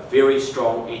Chicago, a very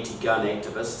strong anti-gun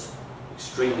activist,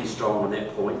 extremely strong on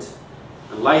that point.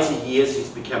 In later years, he's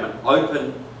become an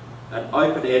open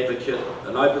advocate,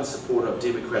 an open supporter of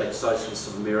Democratic Socialists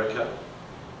of America.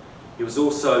 He was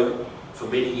also, for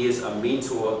many years, a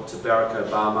mentor to Barack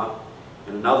Obama,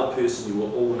 and another person you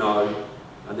will all know,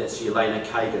 and that's Elena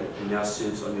Kagan, who now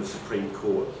serves on your Supreme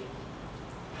Court.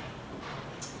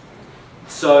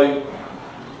 So,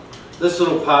 this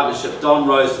little partnership, Don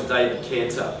Rose and David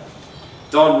Cantor.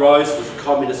 Don Rose was a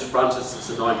communist frontist since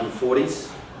the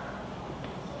 1940s.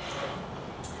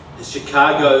 His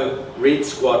Chicago Red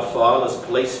Squad file, his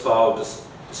police file,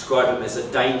 described him as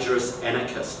a dangerous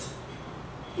anarchist.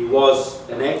 He was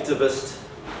an activist.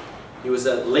 He was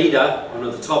a leader, one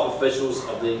of the top officials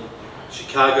of the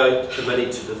Chicago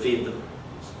Committee to defend the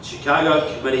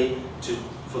Chicago Committee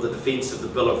for the Defense of the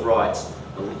Bill of Rights,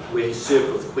 where he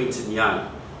served with Quentin Young,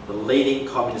 the leading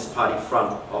Communist Party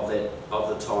front of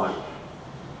the time.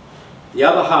 The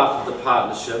other half of the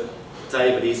partnership,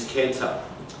 David S. Cantor,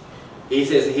 he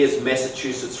has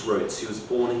Massachusetts roots. He was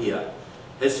born here.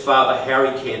 His father,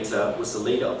 Harry Cantor, was the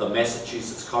leader of the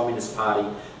Massachusetts Communist Party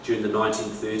during the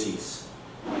 1930s.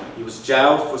 He was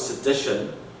jailed for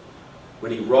sedition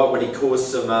when he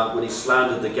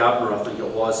slandered the governor, I think it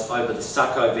was, over the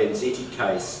Sacco Vanzetti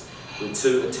case, when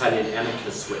two Italian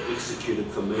anarchists were executed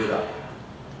for murder.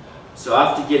 So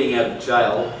after getting out of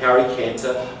jail, Harry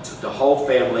Cantor took the whole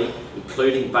family,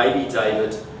 including baby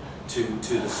David, to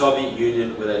the Soviet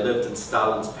Union, where they lived in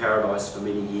Stalin's paradise for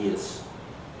many years.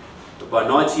 But by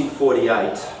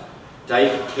 1948,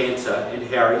 David Cantor and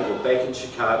Harry were in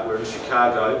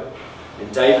Chicago,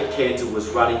 and David Cantor was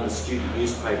running the student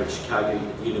newspaper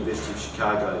at the University of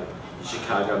Chicago, the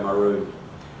Chicago Maroon.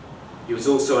 He was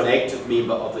also an active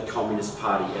member of the Communist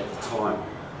Party at the time.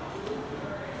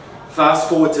 Fast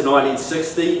forward to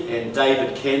 1960, and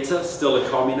David Cantor, still a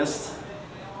communist,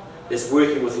 is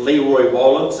working with Leroy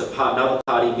Wallens, another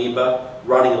party member,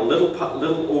 running a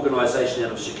little organisation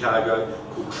out of Chicago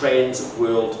called Trans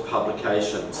World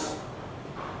Publications.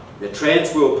 Now,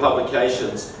 Trans World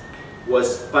Publications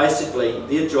was basically,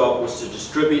 their job was to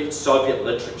distribute Soviet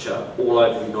literature all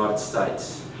over the United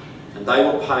States. And they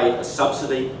were paid a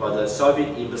subsidy by the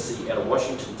Soviet embassy out of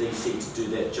Washington DC to do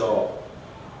that job.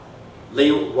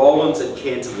 Rowlands and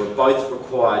Canton were both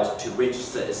required to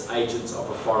register as agents of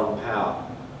a foreign power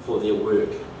for their work.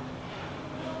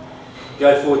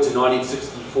 Go forward to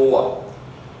 1964,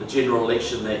 the general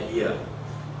election that year.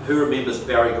 Who remembers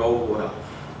Barry Goldwater?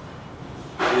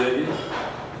 Any of you?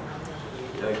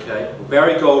 Okay. Well,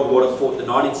 Barry Goldwater fought the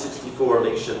 1964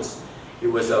 elections. He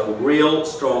was a real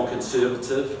strong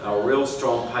conservative, a real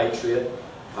strong patriot,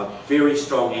 a very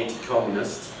strong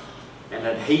anti-communist, and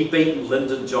had he beaten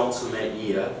Lyndon Johnson that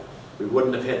year, we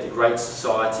wouldn't have had the Great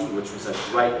Society, which was a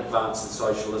great advance in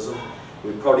socialism.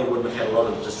 We probably wouldn't have had a lot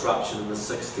of disruption in the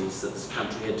 60s that this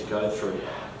country had to go through.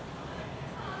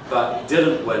 But he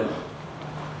didn't win.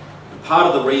 And part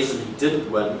of the reason he didn't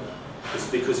win is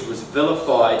because he was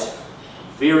vilified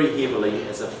very heavily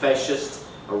as a fascist,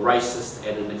 a racist,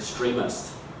 and an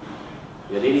extremist.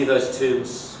 Are any of those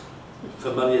terms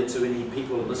familiar to any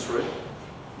people in this room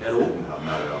at all? No,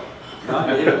 not at all.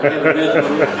 No, you haven't heard them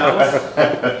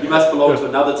all. You must belong to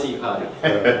another Tea Party.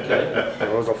 Okay.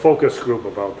 There was a focus group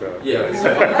about that. Yeah.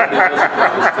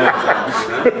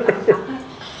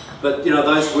 But you know,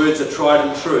 those words are tried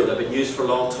and true. They've been used for a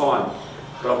long time.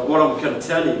 But what I'm going to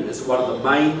tell you is one of the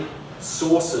main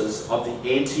sources of the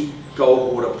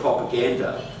anti-Goldwater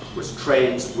propaganda was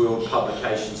Trans World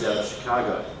Publications out of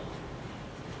Chicago.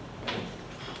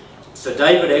 So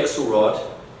David Axelrod,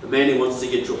 the man who wants to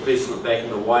get your president back in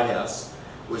the White House,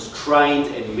 was trained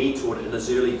and mentored in his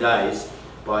early days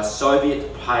by a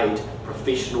Soviet-paid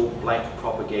professional black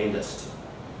propagandist.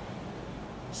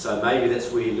 So maybe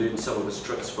that's where he learned some of his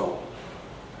tricks from.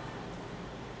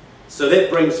 So that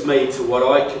brings me to what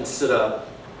I consider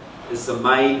is the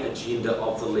main agenda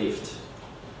of the left.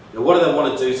 Now, what do they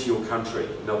want to do to your country?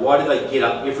 Now, why do they get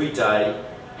up every day,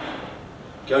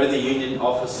 go to the union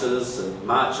offices and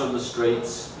march on the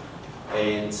streets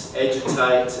and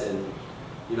agitate and,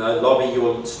 you know, lobby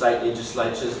your state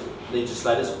legislators?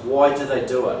 Why do they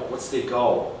do it? What's their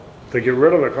goal? To get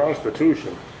rid of the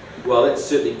Constitution. Well, that's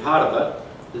certainly part of it.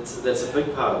 That's a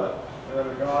big part of it.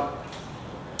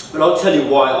 But I'll tell you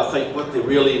why I think what their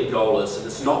really end goal is, and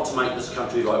it's not to make this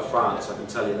country like France, I can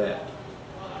tell you that.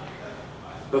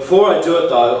 Before I do it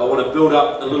though, I want to build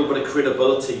up a little bit of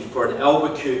credibility for an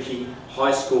Albuquerque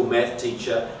high school math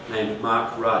teacher named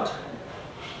Mark Rudd.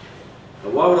 Now,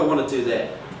 why would I want to do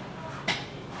that?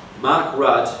 Mark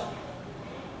Rudd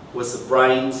was the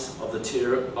brains of the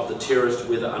terrorist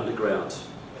weather underground.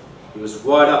 He was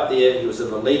right up there, he was in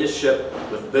the leadership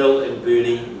with Bill and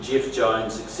Bernie, and Jeff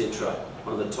Jones, etc.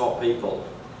 One of the top people.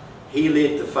 He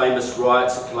led the famous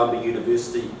riots at Columbia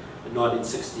University in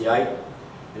 1968.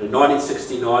 And in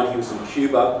 1969 he was in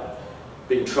Cuba,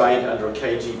 being trained under a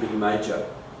KGB major.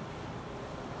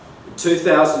 In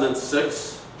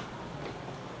 2006,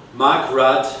 Mark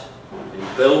Rudd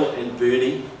and Bill and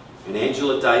Bernie and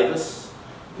Angela Davis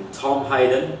and Tom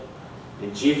Hayden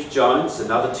and Jeff Jones,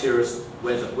 another terrorist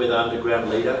weather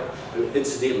underground leader, who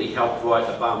incidentally helped write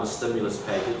Obama's stimulus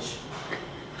package,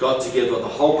 got together with a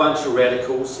whole bunch of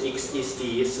radicals,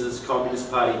 ex-SDSs,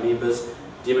 Communist Party members,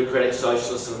 Democratic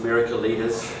Socialists of America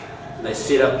leaders, and they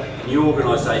set up a new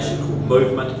organisation called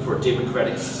Movement for a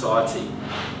Democratic Society.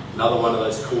 Another one of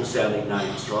those cool sounding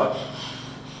names, right?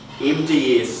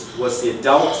 MDS was the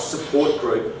adult support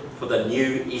group for the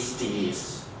new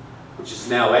SDS, which is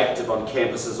now active on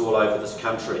campuses all over this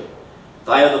country.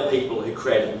 They are the people who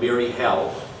created Merry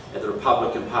Hell at the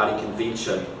Republican Party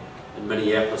convention in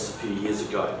Minneapolis a few years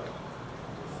ago.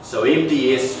 So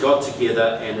MDS got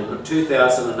together, and in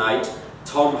 2008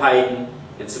 Tom Hayden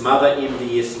and some other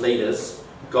MDS leaders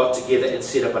got together and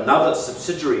set up another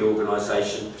subsidiary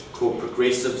organisation called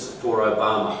Progressives for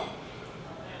Obama.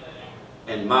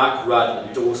 And Mark Rudd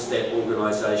endorsed that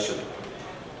organisation.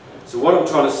 So what I'm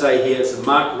trying to say here is that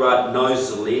Mark Rudd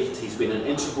knows the left. He's been an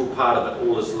integral part of it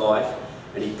all his life,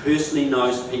 and he personally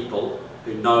knows people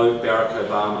who know Barack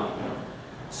Obama.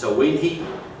 So when he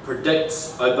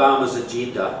predicts Obama's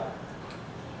agenda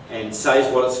and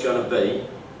says what it's going to be,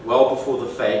 well before the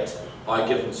fact, I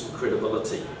give him some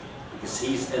credibility because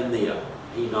he's in there,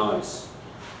 he knows.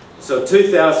 So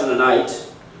 2008,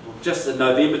 just in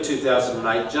November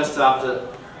 2008, just after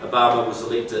Obama was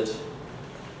elected,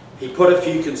 he put a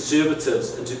few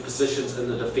conservatives into positions in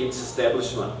the defence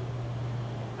establishment.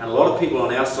 And a lot of people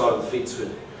on our side of the fence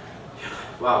went,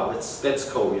 wow, that's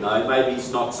cool, you know, maybe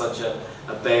he's not such a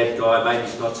bad guy, maybe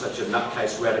he's not such a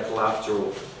nutcase radical after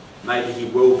all. Maybe he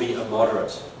will be a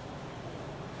moderate.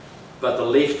 But the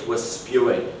left was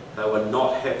spewing. They were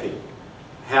not happy.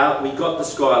 How we got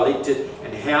this guy elected,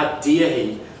 and how dare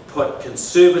he put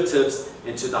conservatives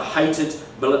into the hated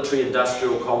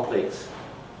military-industrial complex.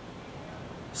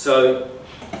 So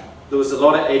there was a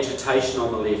lot of agitation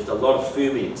on the left, a lot of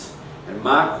ferment. And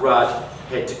Mark Rudd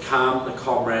had to calm the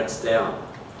comrades down.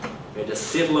 He had to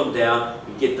settle them down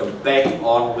and get them back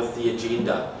on with the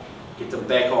agenda, get them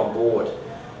back on board.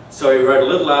 So he wrote a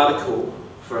little article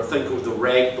for a thing called the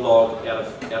Rag blog out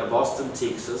of Austin,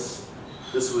 Texas.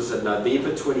 This was in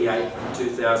November 28,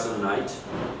 2008.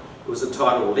 It was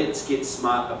entitled, "Let's Get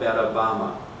Smart About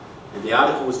Obama." And the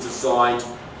article was designed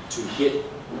to get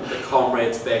the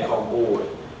comrades back on board.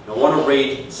 And I want to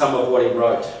read some of what he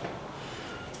wrote.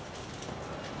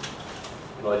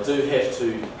 And I do have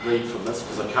to read from this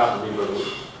because I can't remember it all.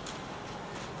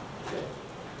 Okay.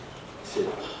 He said,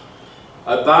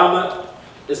 "Obama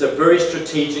is a very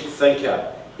strategic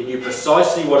thinker. He knew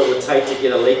precisely what it would take to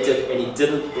get elected, and he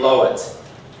didn't blow it.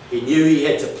 He knew he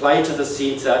had to play to the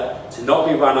centre, to not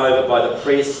be run over by the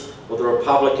press or the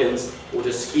Republicans, or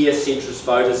to scare centrist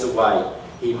voters away.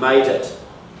 He made it.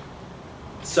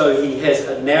 So he has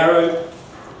a narrow...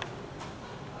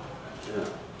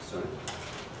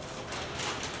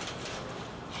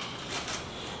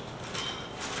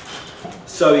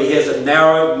 So he has a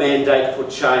narrow mandate for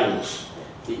change.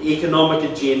 The economic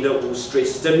agenda will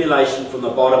stress stimulation from the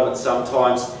bottom at some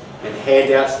times and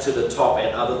handouts to the top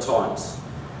at other times."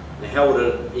 Now, how would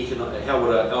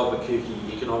an Albuquerque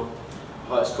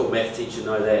high school math teacher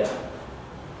know that?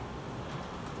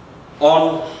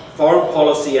 On foreign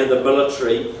policy and the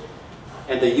military,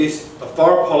 and the use of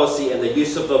foreign policy and the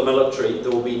use of the military,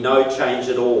 there will be no change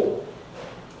at all.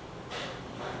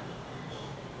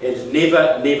 And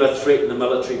never threaten the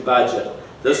military budget.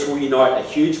 This will unite a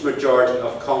huge majority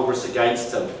of Congress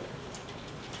against him.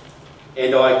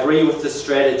 And I agree with this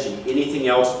strategy. Anything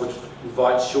else would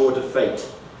invite sure defeat.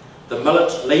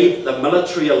 Leave the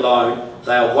military alone.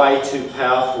 They are way too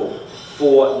powerful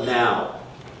for now.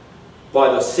 By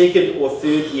the second or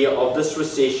third year of this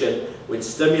recession, when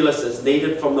stimulus is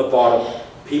needed from the bottom,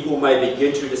 people may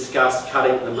begin to discuss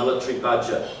cutting the military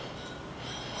budget.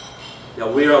 Now,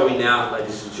 where are we now,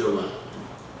 ladies and gentlemen?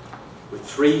 We're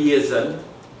 3 years in.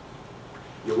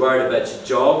 You're worried about your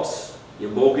jobs,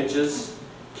 your mortgages,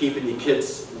 keeping your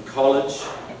kids in college,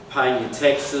 paying your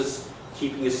taxes,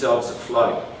 keeping yourselves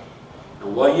afloat.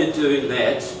 And while you're doing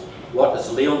that, what is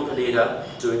Leon Panetta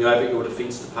doing over at your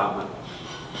Defence Department?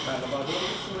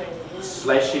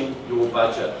 Slashing your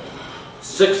budget.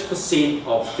 6%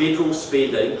 of federal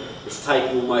spending is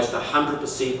taking almost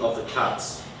 100% of the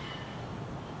cuts.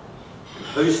 And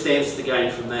who stands to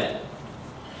gain from that?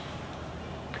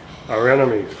 Our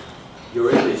enemies.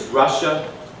 Your enemies: Russia,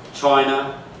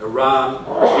 China, Iran,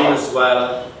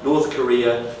 Venezuela, North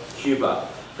Korea, Cuba.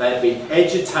 They have been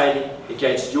agitating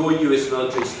against your US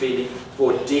military spending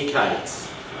for decades.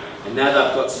 And now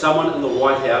they've got someone in the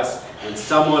White House and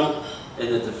someone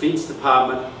in the Defence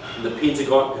Department and the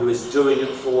Pentagon who is doing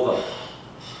it for them,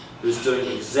 who is doing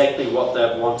exactly what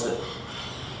they've wanted.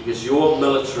 Because your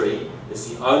military is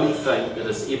the only thing that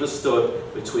has ever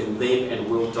stood between them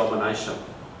and world domination.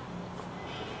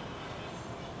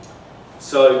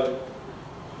 So,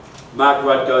 Mark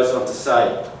Rudd goes on to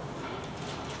say,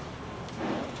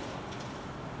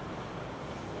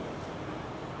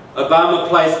 Obama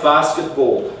plays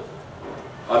basketball.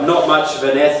 I'm not much of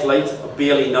an athlete, I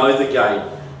barely know the game.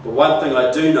 But one thing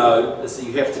I do know is that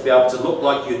you have to be able to look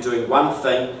like you're doing one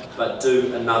thing, but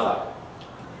do another.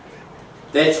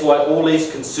 That's why all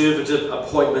these conservative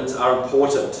appointments are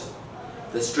important.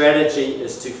 The strategy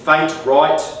is to feint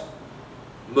right,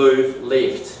 move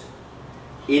left.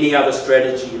 Any other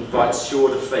strategy invites sure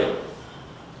defeat.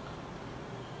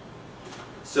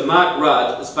 So Mark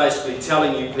Rudd is basically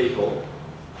telling you people,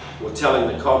 or telling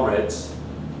the comrades,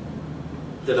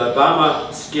 that Obama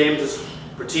scammed us,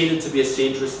 pretended to be a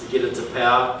centrist to get into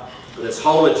power, but his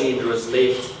whole agenda is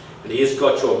left, and he has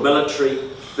got your military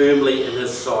firmly in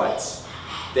his sights.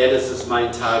 That is his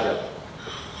main target.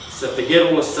 So forget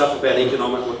all the stuff about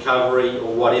economic recovery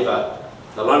or whatever.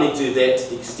 They'll only do that to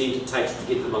the extent it takes to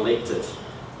get them elected.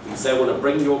 Because they want to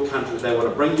bring your country, they want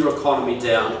to bring your economy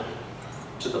down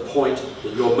to the point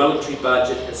that your military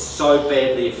budget is so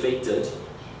badly affected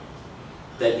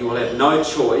that you will have no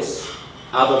choice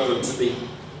other than to be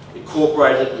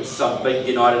incorporated in some big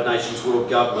United Nations world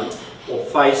government or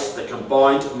face the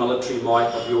combined military might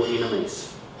of your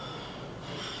enemies.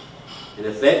 And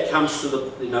if that comes to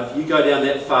the, if you go down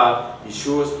that far,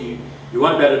 you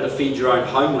won't be able to defend your own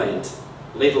homeland,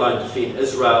 let alone defend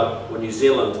Israel or New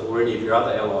Zealand or any of your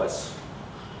other allies.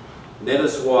 And that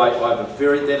is why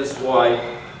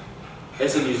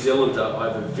as a New Zealander, I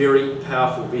have a very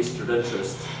powerful vested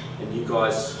interest in you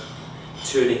guys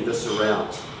turning this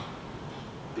around.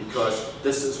 Because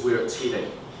this is where it's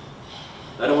heading.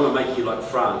 They don't want to make you like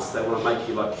France, they want to make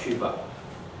you like Cuba.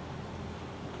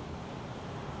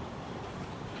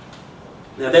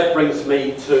 Now that brings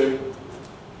me to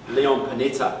Leon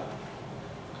Panetta.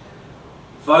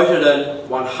 Voted in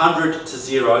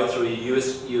 100-0 through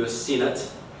the US Senate,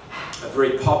 a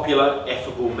very popular,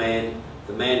 affable man,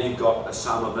 the man who got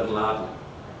Osama bin Laden.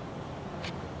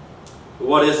 But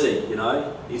what is he, you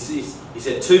know? He's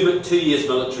had two years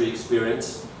military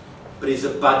experience, but he's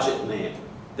a budget man.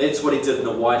 That's what he did in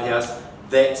the White House.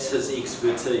 That's his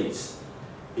expertise.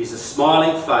 He's a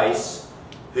smiling face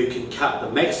who can cut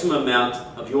the maximum amount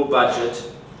of your budget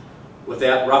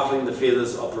without ruffling the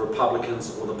feathers of the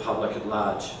Republicans or the public at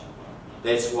large.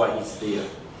 That's why he's there.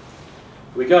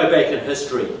 We go back in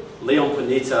history. Leon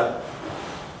Panetta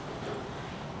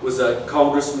was a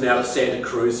congressman out of Santa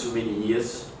Cruz for many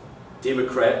years,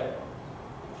 Democrat.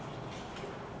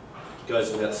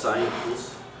 Goes without saying, of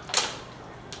course.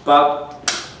 But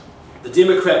the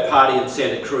Democrat Party in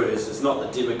Santa Cruz is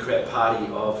not the Democrat Party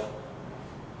of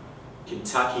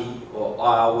Kentucky or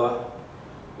Iowa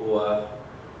or,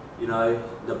 you know,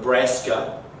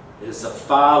 Nebraska. It is a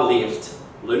far left,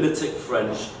 lunatic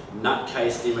fringe,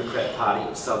 nutcase Democrat Party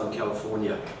of Southern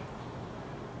California.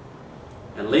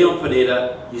 And Leon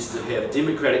Panetta used to have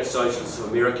Democratic Socialists of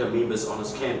America members on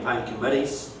his campaign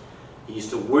committees. He used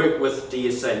to work with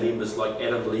DSA members like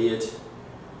Adam Laird.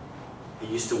 He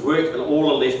used to work in all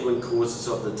the left-wing causes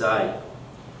of the day.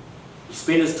 He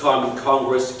spent his time in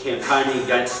Congress campaigning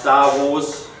against Star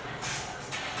Wars,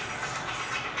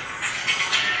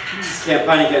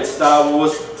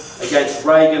 against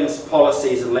Reagan's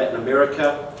policies in Latin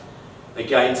America,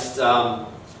 against,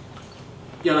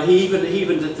 you know, he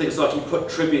even did things like he put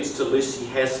tributes to Lucy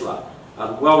Hasler,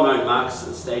 a well-known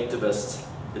Marxist activist,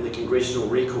 in the Congressional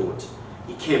Record.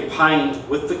 He campaigned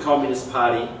with the Communist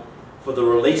Party for the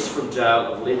release from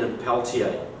jail of Leonard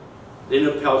Peltier.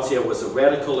 Leonard Peltier was a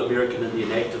radical American Indian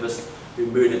activist who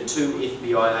murdered 2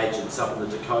 FBI agents up in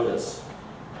the Dakotas.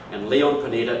 And Leon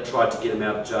Panetta tried to get him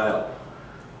out of jail.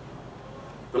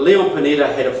 But Leon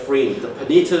Panetta had a friend. The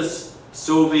Panettas,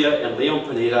 Sylvia and Leon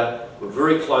Panetta, were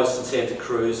very close in Santa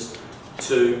Cruz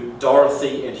to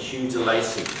Dorothy and Hugh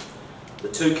DeLacy. The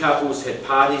two couples had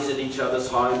parties at each other's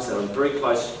homes. They were in very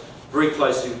close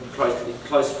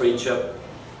friendship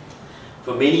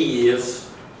for many years.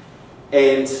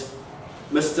 And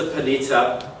Mr.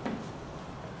 Panetta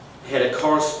had a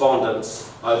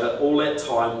correspondence over all that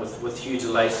time with Hugh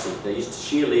DeLacy. They used to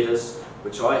share letters,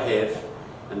 which I have,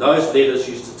 and those letters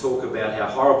used to talk about how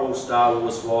horrible Star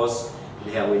Wars was,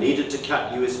 and how we needed to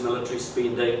cut US military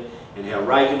spending, and how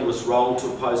Reagan was wrong to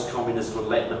oppose communism in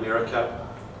Latin America.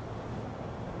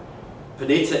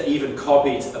 Panetta even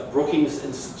copied a Brookings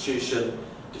Institution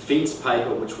defense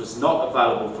paper which was not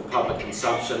available for public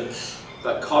consumption,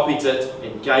 but copied it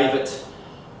and gave it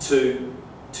to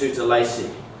DeLacy.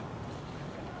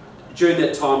 During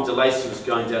that time, DeLacy was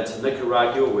going down to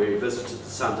Nicaragua where he visited the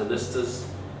Sandinistas.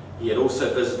 He had also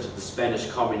visited the Spanish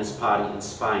Communist Party in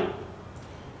Spain.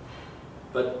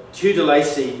 But Hugh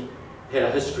DeLacy had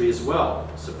a history as well,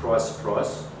 surprise,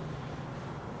 surprise.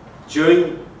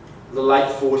 During the late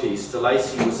 40s,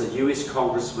 DeLacy was a US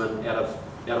congressman out of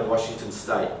Washington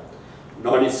State,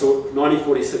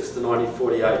 1946 to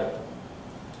 1948.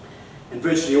 And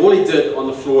virtually all he did on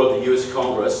the floor of the US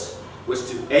Congress was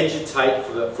to agitate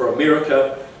for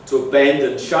America to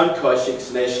abandon Chiang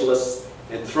Kai-shek's nationalists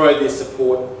and throw their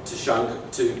support to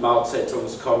Mao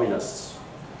Zedong's communists.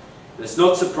 And it's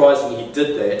not surprising he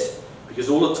did that, because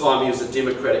all the time he was a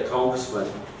Democratic congressman,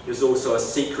 he was also a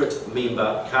secret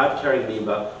member, card-carrying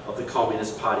member of the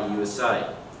Communist Party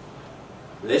USA.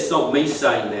 And that's not me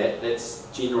saying that, that's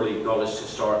generally acknowledged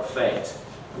historic fact.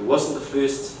 He wasn't the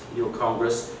first in your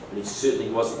Congress, and he certainly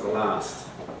wasn't the last.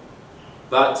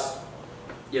 But,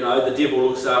 you know, the devil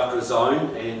looks after his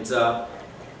own, and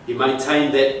he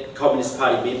maintained that Communist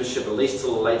Party membership at least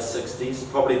till the late 60s,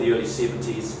 probably the early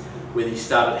 70s, when he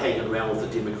started hanging around with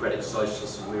the Democratic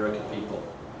Socialists of American people.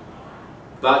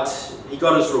 But he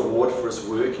got his reward for his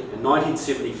work. In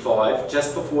 1975,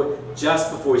 just before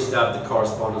he started the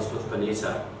correspondence with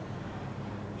Panetta,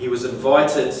 he was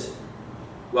invited,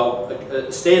 well,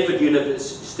 a Stanford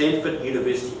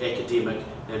University academic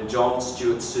named John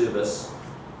Stuart Service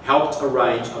helped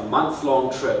arrange a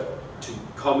month-long trip to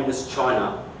Communist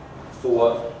China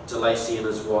for DeLacy and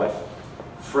his wife.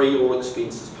 Free, all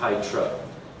expenses paid trip.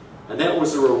 And that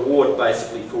was a reward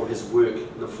basically for his work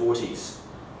in the 40s.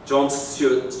 John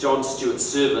Stuart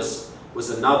Service was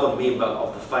another member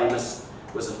of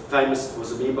was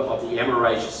a member of the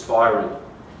Amerasia Spy Ring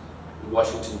in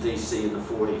Washington DC in the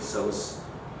 40s. So it was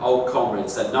old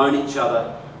comrades. They'd known each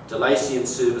other. DeLacy and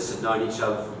Service had known each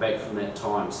other back from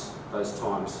those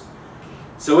times.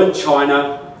 So in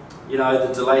China, you know,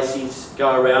 the DeLacy's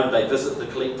go around, they visit the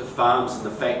collective farms and the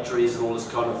factories and all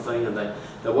this kind of thing, and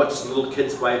they watch the little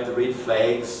kids wave the red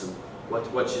flags and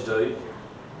what you do.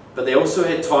 But they also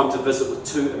had time to visit with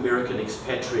 2 American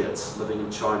expatriates living in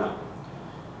China.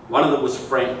 One of them was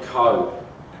Frank Ko.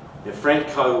 Now, Frank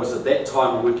Ko was at that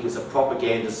time working as a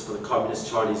propagandist for the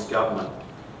Communist Chinese government.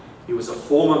 He was a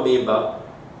former member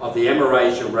of the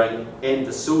Amerasia Ring and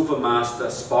the Silver Master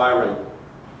spy ring,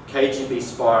 KGB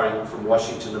spy ring from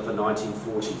Washington of the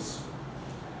 1940s.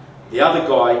 The other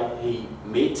guy he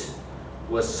met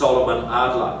was Solomon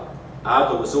Adler.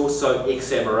 Adler was also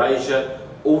ex-Amerasia,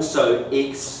 also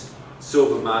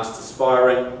ex-Silver Master spy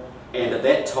ring, and at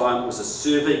that time was a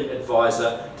serving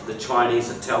advisor to the Chinese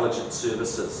intelligence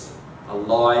services, a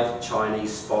live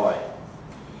Chinese spy.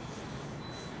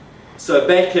 So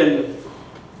back in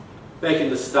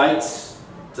the States,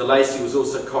 DeLacy was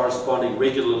also corresponding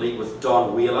regularly with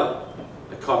Don Wheeler,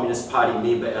 a Communist Party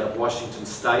member out of Washington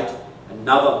State,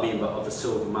 another member of the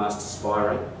Silver Master spy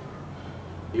ring.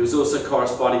 He was also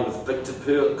corresponding with Victor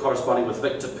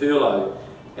Perlow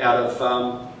out of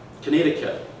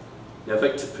Connecticut. Now,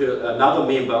 another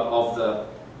member of the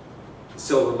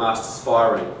Silver Master spy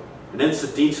ring. And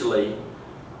incidentally,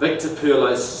 Victor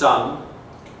Perlow's son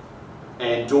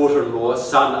and daughter-in-law,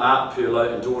 son Art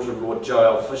Perlow and daughter-in-law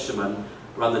Joel Fisherman,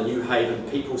 run the New Haven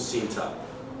People's Centre,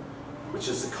 which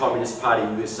is the Communist Party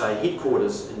USA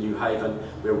headquarters in New Haven,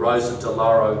 where Rosa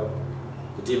DeLauro,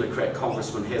 the Democrat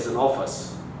congressman, has an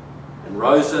office. And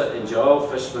Rosa and Joel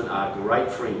Fishman are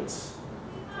great friends.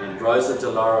 And Rosa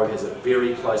DeLauro has a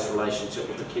very close relationship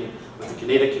with the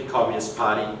Connecticut Communist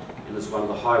Party and is one of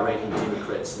the high-ranking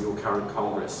Democrats in your current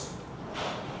Congress.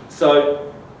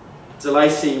 So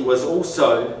DeLacy was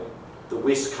also the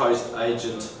West Coast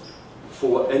agent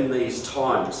for In These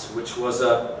Times, which was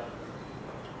a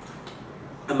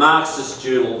Marxist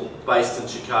journal based in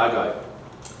Chicago.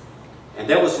 And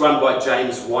that was run by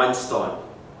James Weinstein,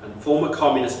 a former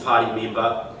Communist Party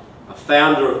member, a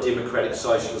founder of Democratic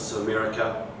Socialists of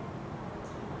America.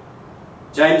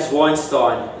 James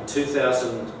Weinstein, in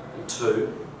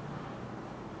 2002,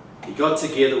 he got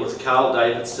together with Carl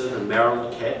Davidson and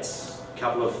Marilyn Katz, a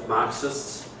couple of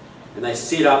Marxists, and they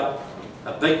set up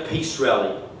a big peace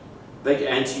rally, big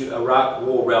anti-Iraq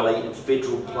war rally in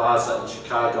Federal Plaza in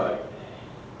Chicago.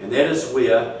 And that is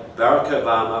where Barack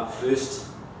Obama first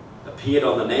appeared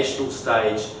on the national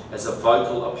stage as a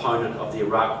vocal opponent of the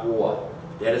Iraq war.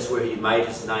 That is where he made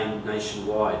his name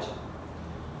nationwide.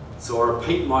 So I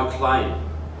repeat my claim.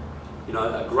 You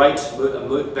know,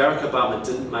 Barack Obama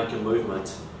didn't make a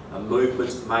movement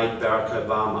made Barack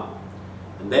Obama.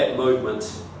 And that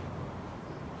movement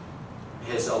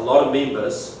has a lot of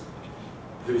members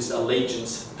whose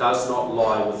allegiance does not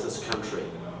lie with this country.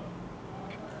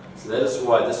 So that is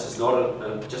why this is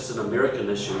not just an American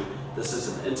issue, this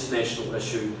is an international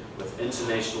issue with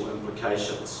international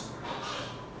implications,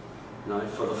 you know,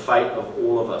 for the fate of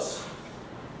all of us.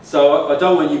 So I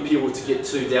don't want you people to get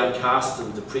too downcast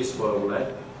and depressed by all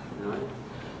that, you know.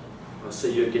 I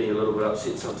see you're getting a little bit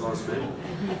upset sometimes, man.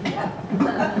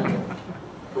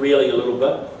 Reeling a little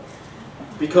bit.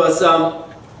 Because I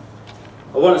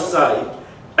want to say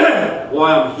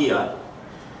why I'm here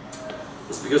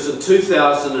is because in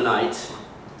 2008,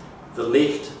 the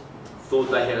left thought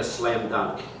they had a slam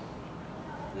dunk.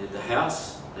 They had the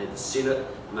House, they had the Senate,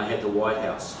 and they had the White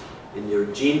House. And their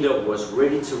agenda was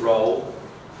ready to roll,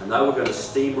 and they were going to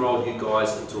steamroll you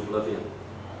guys into oblivion.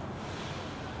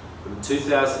 But in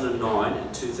 2009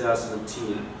 and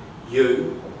 2010,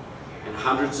 you and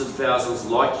hundreds of thousands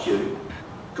like you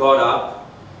got up,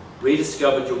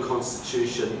 rediscovered your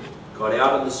constitution, got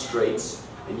out in the streets,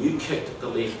 and you kicked the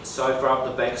left so far up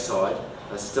the backside,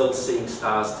 they're still seeing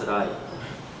stars today.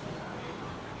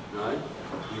 No?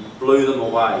 You blew them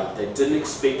away. They didn't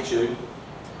expect you,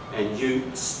 and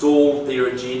you stalled their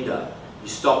agenda. You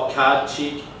stopped card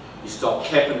check, you stopped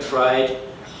cap and trade,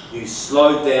 you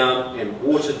slowed down and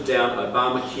watered down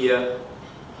Obamacare.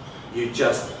 You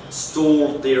just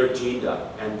stalled their agenda,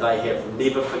 and they have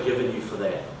never forgiven you for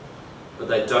that. But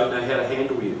they don't know how to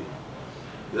handle you.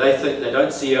 They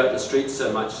don't see you out in the streets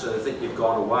so much, so they think you've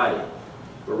gone away.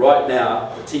 But right now,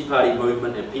 the Tea Party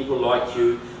movement and people like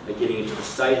you are getting into the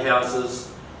state houses,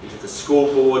 into the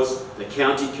school boards, the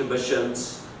county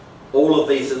commissions, all of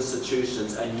these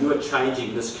institutions, and you are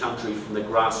changing this country from the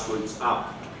grassroots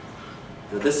up.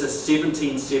 Now, this is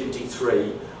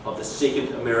 1773 of the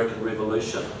Second American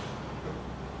Revolution.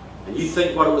 And you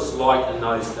think what it was like in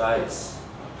those days.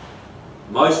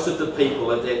 Most of the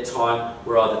people at that time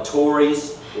were either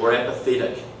Tories or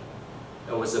apathetic.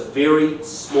 It was a very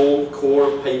small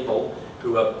core of people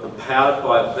who are empowered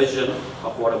by a vision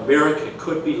of what America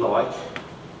could be like,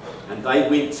 and they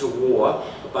went to war.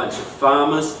 A bunch of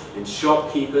farmers and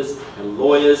shopkeepers and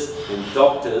lawyers and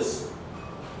doctors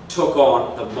took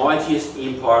on the mightiest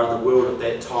empire in the world at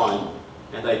that time,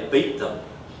 and they beat them.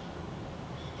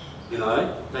 You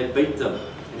know, they beat them.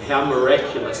 And how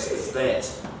miraculous is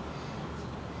that?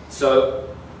 So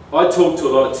I talk to a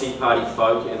lot of Tea Party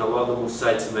folk, and a lot of them will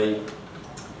say to me,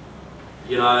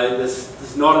 you know,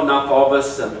 there's not enough of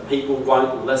us, and people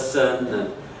won't listen,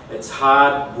 and it's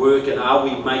hard work, and are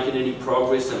we making any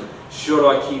progress, and should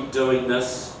I keep doing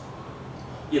this?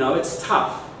 You know, it's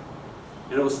tough.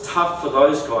 And it was tough for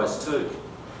those guys too.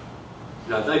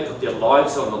 You know, they put their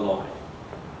lives on the line.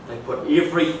 They put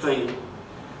everything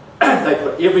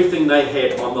they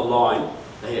had on the line.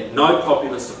 They had no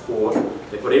popular support.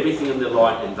 They put everything in their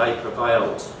line, and they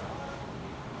prevailed.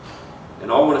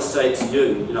 And I want to say to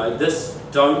you, you know,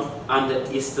 don't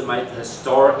underestimate the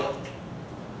historic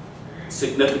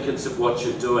significance of what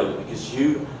you're doing, because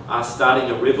you are starting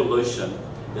a revolution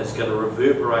that's going to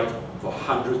reverberate for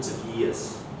hundreds of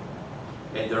years.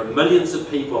 And there are millions of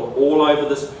people all over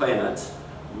this planet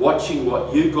watching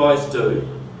what you guys do,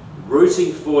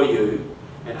 rooting for you,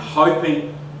 and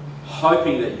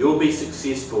hoping that you'll be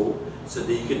successful so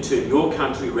that you can turn your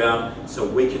country around, so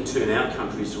we can turn our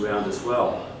countries around as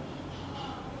well.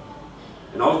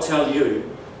 And I'll tell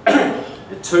you,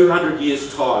 in 200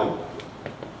 years' time,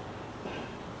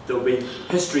 there'll be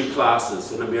history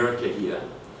classes in America here,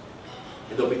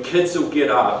 and there'll be kids who'll get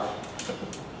up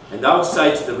and they'll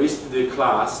say to the rest of their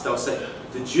class, they'll say,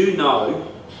 did you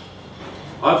know,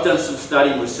 I've done some study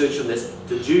and research on this,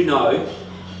 did you know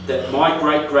that my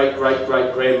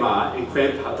great-great-great-great-grandma and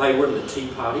grandpa, they were in the Tea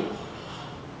Party?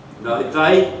 No,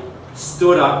 they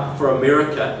stood up for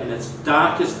America in its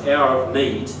darkest hour of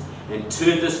need and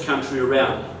turned this country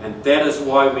around, and that is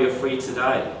why we are free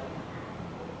today.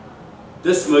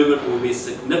 This movement will be as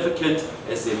significant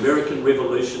as the American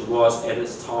Revolution was at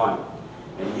its time.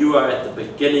 And you are at the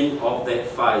beginning of that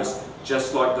phase,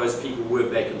 just like those people were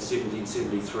back in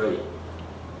 1773.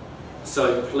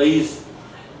 So please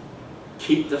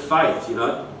keep the faith, you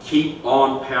know, keep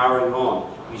on powering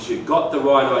on, because you've got the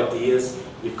right ideas,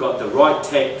 you've got the right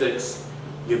tactics,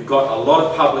 you've got a lot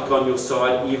of public on your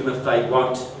side, even if they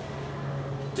won't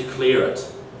declare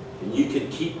it. And you can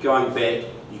keep going back,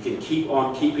 you can keep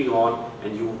on keeping on,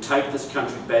 and you will take this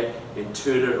country back and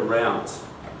turn it around.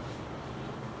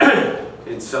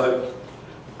 And so,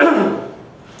 I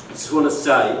just want to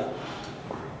say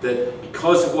that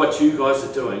because of what you guys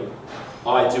are doing,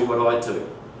 I do what I do.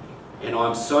 And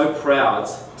I'm so proud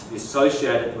to be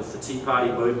associated with the Tea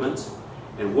Party movement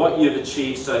and what you've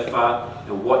achieved so far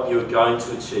and what you're going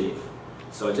to achieve.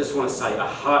 So I just want to say a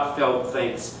heartfelt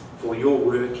thanks for your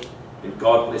work, and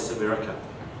God bless America.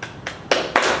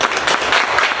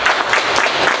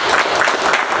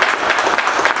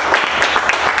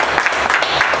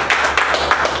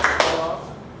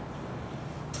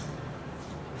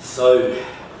 So,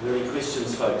 any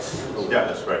questions, folks? Yeah,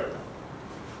 that's great.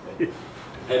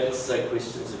 Happy to say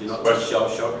questions if you're not too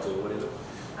shell-shocked or whatever.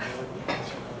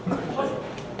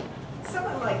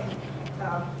 Someone like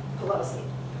Pelosi.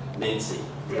 Nancy.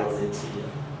 Yes. Nancy, yeah.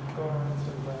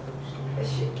 Is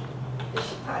she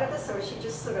part of this, or is she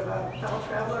just sort of a fellow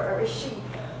traveler, or is she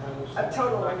a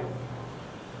total?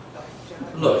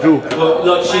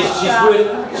 Look,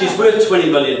 she's worth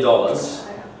 $20 million,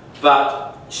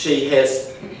 but she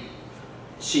has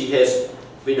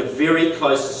been a very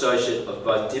close associate of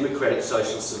both Democratic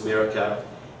Socialists of America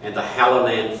and the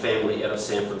Hallinan family out of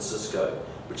San Francisco,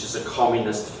 which is a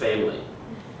communist family.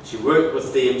 She worked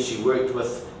with them, she worked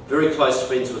with very close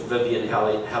friends with Vivian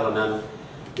Hallinan.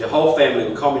 Their whole family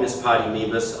were Communist Party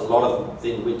members. A lot of them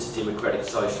then went to Democratic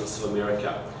Socialists of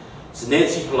America. So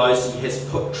Nancy Pelosi has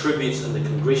put tributes in the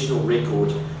congressional record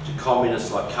to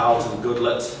communists like Carlton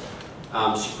Goodlett.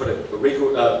 She put a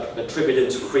tribute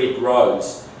into Fred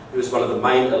Rose, who was one of the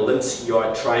main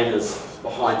Alinskyite trainers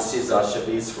behind Cesar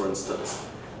Chavez, for instance.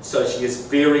 So she is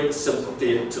very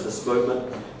sympathetic to this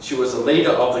movement. She was a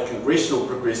leader of the Congressional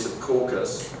Progressive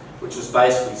Caucus, which was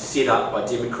basically set up by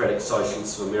Democratic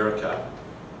Socialists of America.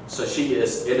 So she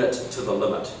is in it to the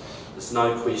limit. There's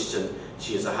no question.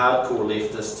 She is a hardcore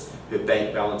leftist, her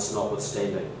bank balance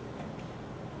notwithstanding.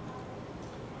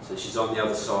 So she's on the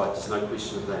other side, there's no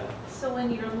question of that. So when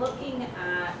you're looking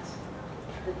at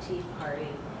the Tea Party,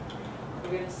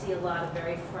 you're going to see a lot of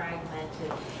very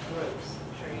fragmented groups.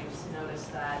 I'm sure you've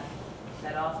noticed that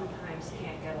oftentimes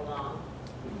can't get along.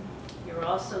 You're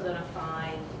also going to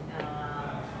find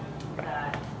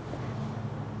that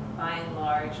by and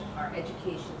large our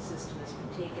education system has been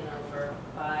taken over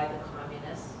by the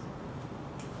communists.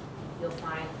 you'll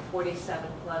find 47+%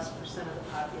 of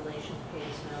the population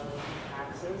pays no income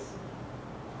taxes.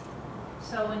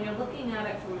 So when you're looking at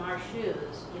it from our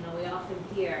shoes, you know, we often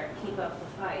hear, keep up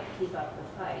the fight, keep up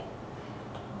the fight.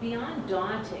 Beyond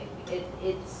daunting,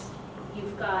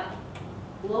 you've got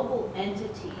global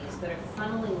entities that are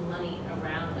funneling money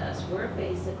around us. We're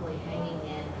basically hanging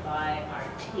in by our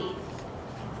teeth.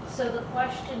 So the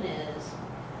question is,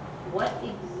 what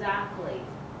exactly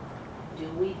do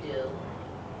we do?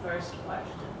 First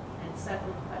question. And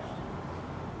second question.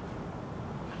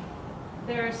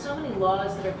 There are so many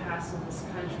laws that are passed in this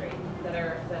country that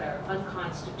are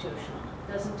unconstitutional.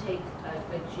 It doesn't take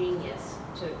a genius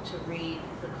to read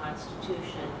the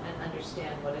Constitution and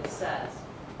understand what it says.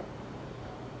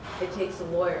 It takes a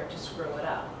lawyer to screw it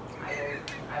up.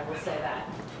 I will say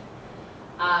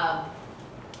that.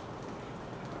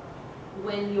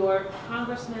 When your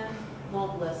congressman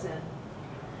won't listen,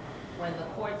 when the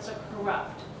courts are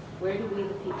corrupt, where do we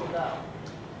the people go?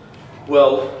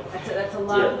 Well, that's a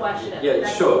lot of questions. Yeah,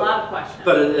 that's sure. a lot of questions.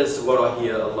 But it is what I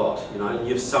hear a lot, you know, and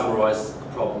you've summarised the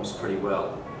problems pretty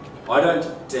well. I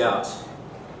don't doubt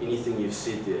anything you've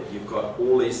said there. You've got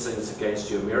all these things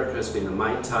against you. America has been the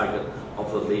main target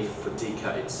of the left for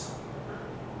decades.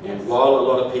 And Yes. while a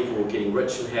lot of people were getting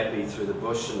rich and happy through the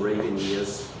Bush and Reagan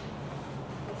years,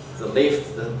 the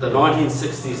left, the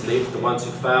 1960s left, the ones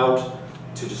who failed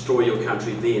to destroy your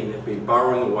country then, have been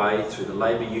burrowing away through the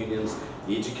labour unions,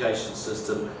 the education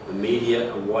system, the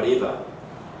media and whatever.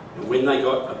 And when they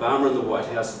got Obama in the White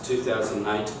House in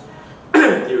 2008,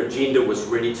 their agenda was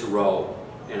ready to roll,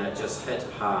 and it just hit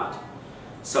hard.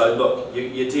 So look,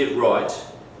 you did right,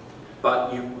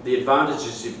 but the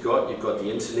advantages you've got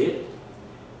the internet,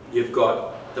 you've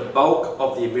got the bulk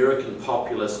of the American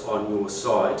populace on your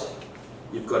side,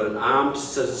 you've got an armed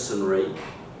citizenry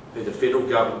who the federal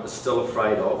government is still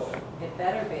afraid of. It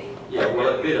better be. Yeah,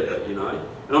 well, it better be, you know.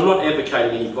 And I'm not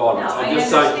advocating any violence. No, I'm I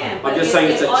just understand,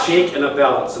 saying it's a check and a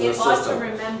balance in the It ought to system.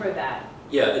 remember that.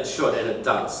 Yeah, it should, and it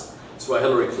does. That's why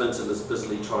Hillary Clinton is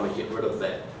busily trying to get rid of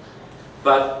that.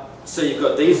 But, so you've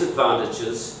got these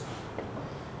advantages.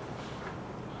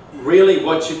 Really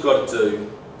what you've got to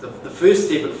do, the first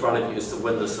step in front of you is to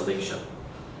win this election.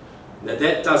 Now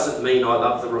that doesn't mean I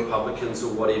love the Republicans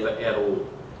or whatever at all.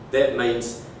 That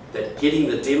means that getting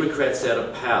the Democrats out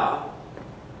of power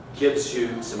gives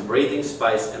you some breathing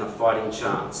space and a fighting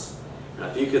chance. And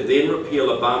if you could then repeal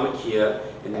Obamacare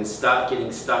and then start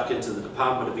getting stuck into the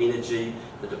Department of Energy,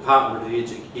 the Department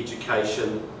of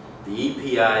Education, the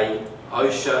EPA,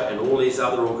 OSHA and all these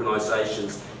other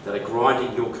organisations that are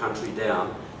grinding your country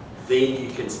down, then you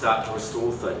can start to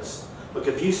restore things. Look,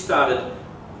 if you started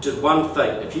just one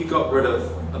thing, if you got rid of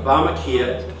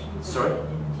Obamacare, sorry? Do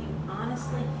you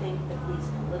honestly think that these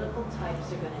political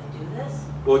types are going to do this?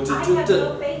 Well, I have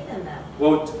no faith in them.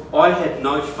 Well, I had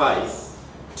no faith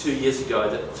 2 years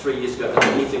ago, 3 years ago, that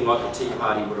anything like the Tea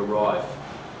Party would arrive.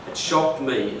 It shocked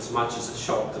me as much as it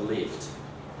shocked the left.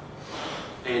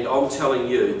 And I'm telling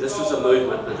you, this is a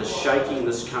movement that is shaking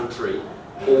this country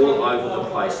all over the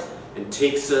place. In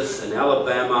Texas, in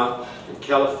Alabama, in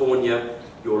California,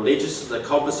 the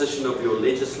composition of your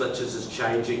legislatures is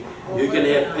changing. You can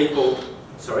have people,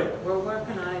 sorry? We're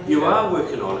working on it. You are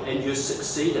working on it and you're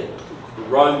succeeding.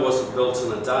 Rome wasn't built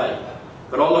in a day.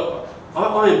 But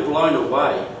I am blown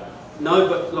away. No,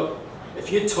 but look,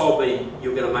 if you told me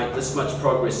you're going to make this much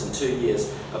progress in 2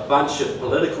 years, a bunch of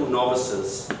political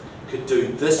novices could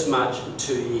do this much in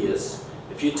 2 years.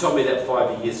 If you told me that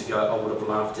 5 years ago, I would have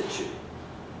laughed at you.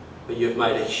 But you've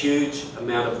made a huge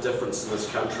amount of difference in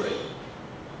this country.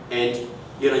 And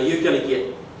you know, you're going to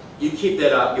get, you keep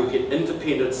that up, you'll get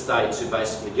independent states who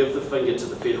basically give the finger to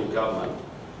the federal government,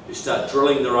 who start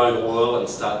drilling their own oil and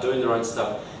start doing their own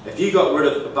stuff. If you got rid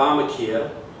of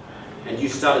Obamacare and you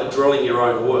started drilling your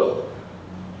own oil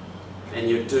and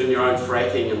you're doing your own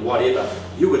fracking and whatever,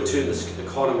 you would turn this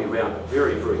economy around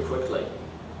very, very quickly.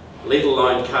 Let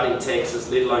alone cutting taxes,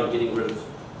 let alone getting rid of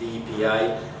the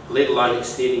EPA, let alone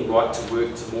extending right to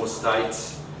work to more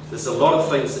states. There's a lot of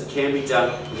things that can be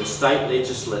done, and the state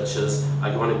legislatures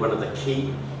are going to be one of the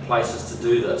key places to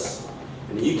do this.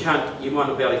 And you might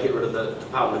not be able to get rid of the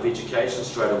Department of Education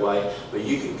straight away, but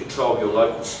you can control your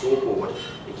local school board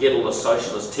and get all the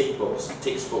socialist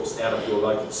textbooks out of your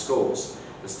local schools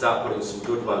and start putting some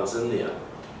good ones in there.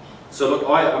 So look,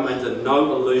 I am under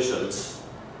no illusions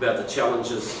about the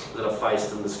challenges that are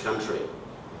faced in this country.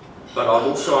 But I'm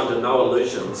also under no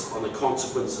illusions on the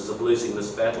consequences of losing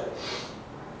this battle.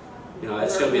 You know,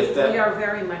 it's going to be We are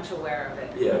very much aware of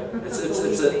it. yeah,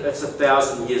 it's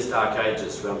 1,000 years dark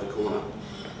ages around the corner.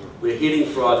 We're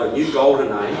heading for either a new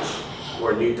golden age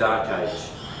or a new dark age.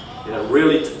 And it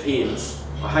really depends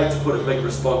I hate to put a big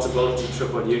responsibility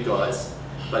trip on you guys,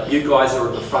 but you guys are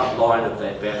in the front line of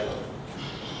that battle.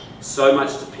 So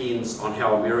much depends on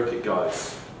how America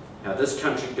goes. How this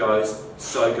country goes,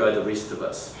 so go the rest of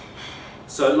us.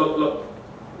 So look,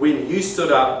 when you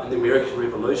stood up in the American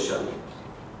Revolution,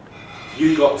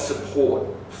 you got support.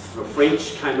 The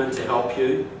French came in to help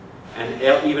you, and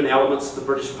even elements of the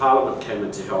British Parliament came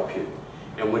in to help you.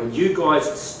 And when you guys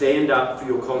stand up for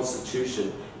your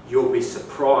Constitution, you'll be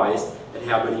surprised at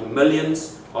how many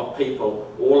millions of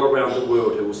people all around the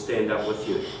world who will stand up with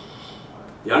you.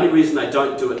 The only reason they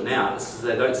don't do it now is because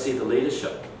they don't see the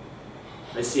leadership.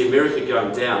 They see America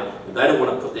going down, and they don't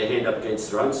want to put their hand up against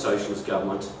their own socialist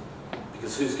government,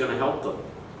 because who's going to help them?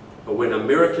 But when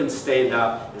Americans stand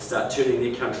up and start turning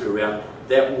their country around,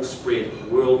 that will spread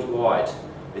worldwide,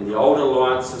 and the old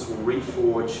alliances will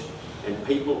reforge, and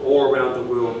people all around the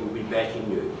world will be backing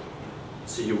you.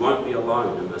 So you won't be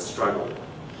alone in this struggle,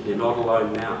 and you're not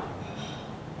alone now.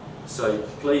 So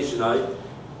please,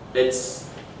 it's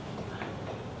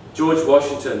George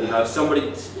Washington, if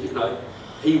somebody,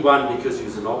 he won because he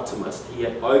was an optimist. He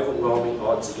had overwhelming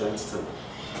odds against him.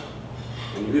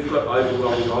 And you've got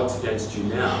overwhelming odds against you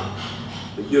now,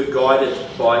 but you're guided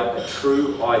by a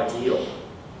true ideal.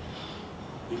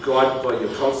 You're guided by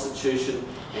your Constitution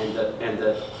and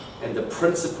the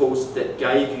principles that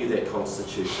gave you that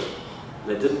Constitution.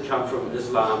 They didn't come from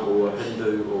Islam or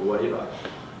Hindu or whatever.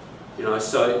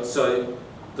 So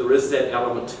there is that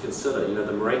element to consider.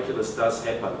 The miraculous does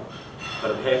happen,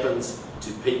 but it happens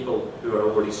to people who are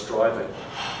already striving.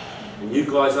 And you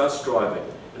guys are striving.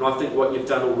 And I think what you've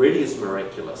done already is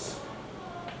miraculous.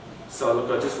 So look,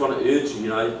 I just want to urge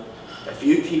you, if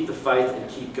you keep the faith and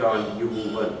keep going, you will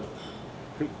win.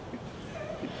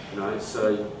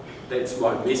 So that's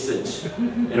my message.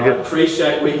 And I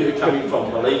appreciate where you're coming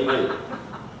from, believe me.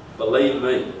 Believe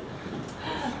me.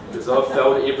 Because I've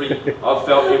felt every bit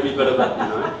of it,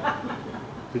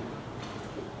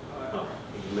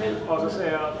 Man. I was just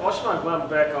saying, watching on Glenn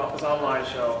Beck off his online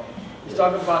show, he's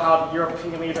talking about how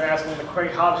European leaders are asking him to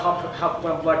create, how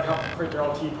Glenn Beck helped create their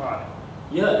own Tea Party.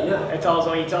 Yeah. And tells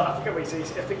him, I forget what he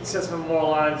says, I think he says some more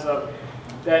lines of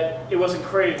that it wasn't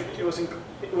created, it wasn't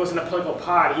a political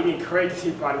party. He didn't create the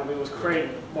Tea Party, but it was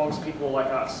created amongst people like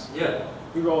us. Yeah.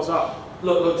 He rose up.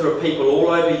 Look, there are people all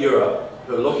over Europe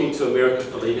who are looking to America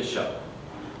for leadership.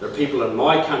 There are people in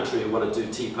my country who want to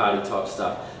do Tea Party type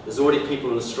stuff. There's already people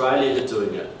in Australia who are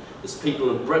doing it. There's people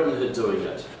in Britain who are doing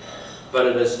it. But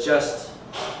it is just,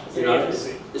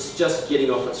 it's just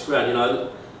getting off its ground,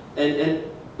 And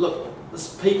look,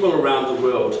 there's people around the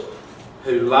world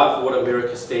who love what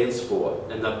America stands for,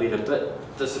 and they've been a bit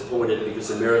disappointed because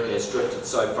America has drifted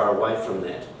so far away from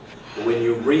that. But when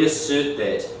you reassert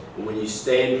that, and when you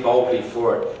stand boldly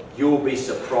for it, you'll be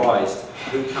surprised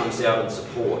who comes out in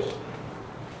support.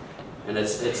 And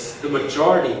it's the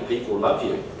majority of people love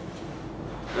you.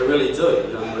 They really do.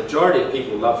 The majority of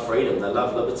people love freedom. They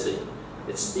love liberty.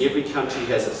 Every country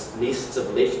has its nests of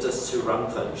leftists who run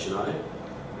things,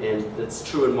 and it's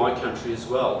true in my country as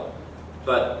well.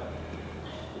 But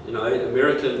the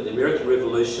American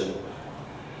Revolution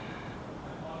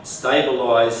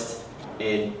stabilised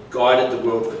and guided the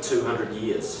world for 200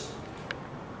 years,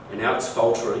 and now it's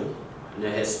faltering, and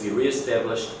it has to be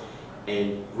re-established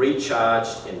and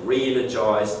recharged and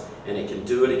re-energised, and it can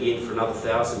do it again for another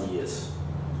 1,000 years.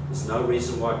 There's no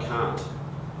reason why it can't.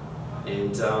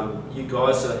 And you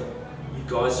guys are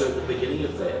at the beginning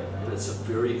of that, and it's a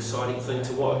very exciting thing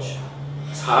to watch.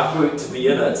 It's hard work to be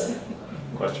in it.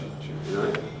 Question.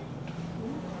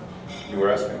 You were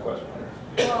asking a question.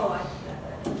 Oh,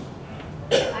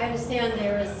 I understand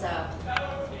there is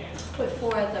put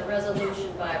forth a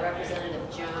resolution by Representative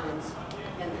Jones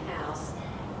in the House.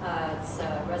 It's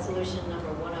resolution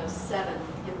number 107,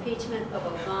 impeachment of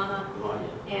Obama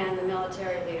and the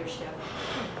military leadership.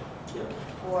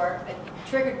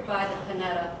 Triggered by the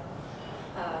Panetta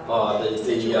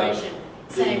situation,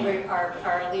 saying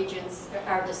our allegiance,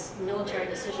 our military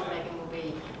decision making will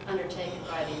be undertaken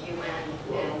by the UN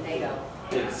and NATO.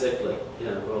 Exactly.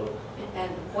 Yeah. Well.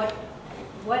 And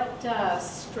what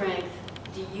strength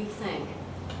do you think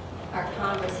our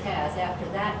Congress has after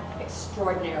that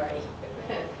extraordinary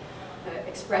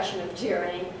expression of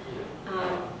tyranny?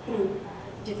 Do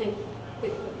you think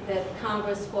that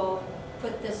Congress will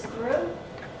put this through?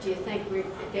 Do you think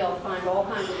they'll find all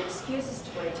kinds of excuses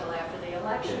to wait till after the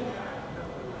election?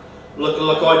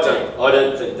 Look, I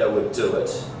don't think they would do it.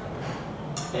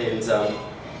 And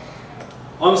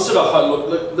I'm sort of,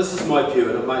 look, this is my view,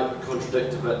 and it might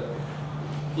contradict it, but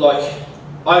I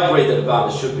agree that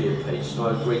Obama should be impeached, and I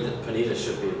agree that Panetta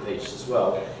should be impeached as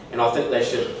well, and I think they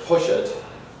should push it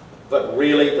But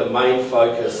really the main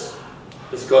focus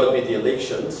has got to be the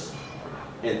elections,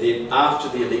 and then after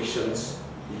the elections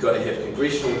you've got to have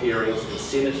congressional hearings and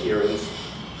Senate hearings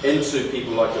into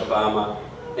people like Obama,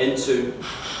 into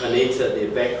Anita,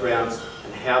 their backgrounds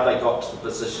and how they got to the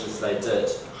positions they did.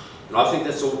 And I think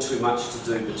that's all too much to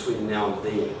do between now and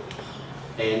then.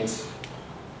 And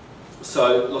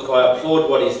so, look, I applaud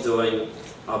what he's doing.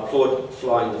 I applaud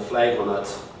flying the flag on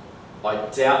it. I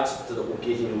doubt that it will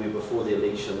get anywhere before the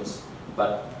elections,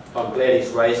 but I'm glad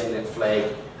he's raising that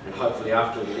flag, and hopefully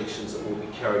after the elections it will be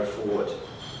carried forward.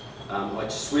 I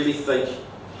just really think,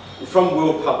 from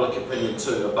world public opinion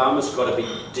too, Obama's got to be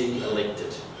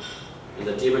de-elected, and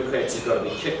the Democrats have got to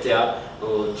be kicked out in a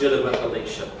legitimate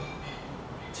election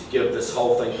to give this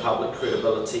whole thing public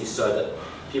credibility, so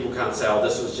that people can't say, oh,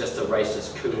 this was just a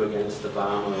racist coup against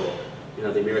Obama, or, you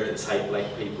know, the Americans hate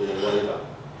black people or whatever.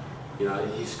 You know,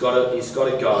 he's got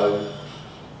to go,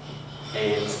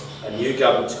 and a new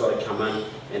government's got to come in,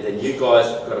 and then you guys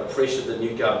have got to pressure the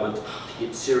new government to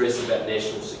get serious about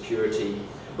national security.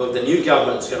 Look, the new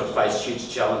government's going to face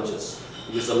huge challenges,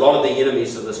 because a lot of the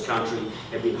enemies of this country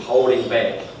have been holding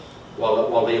back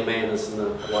while their man is in the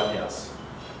White House.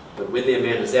 But when their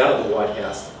man is out of the White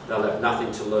House, they'll have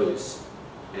nothing to lose,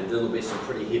 and there'll be some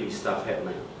pretty heavy stuff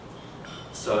happening.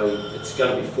 So it's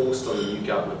going to be forced on the new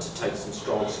government to take some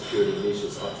strong security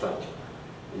measures, I think.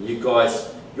 And you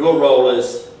guys, your role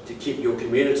is to keep your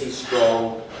community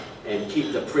strong and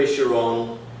keep the pressure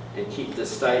on and keep the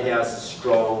state houses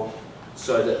strong,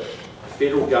 so that the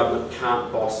federal government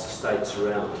can't boss the states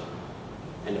around.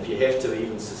 And if you have to,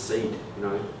 even secede, you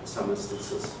know, in some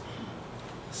instances.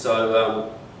 So,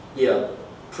 yeah,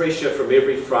 pressure from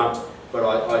every front. But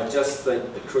I just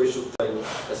think the crucial thing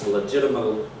is a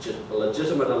legitimate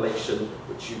election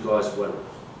which you guys win,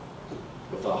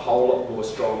 with a whole lot more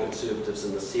strong Conservatives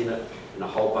in the Senate and a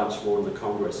whole bunch more in the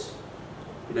Congress.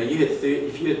 You know,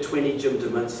 if you had 20 Jim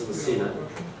DeMints in the Senate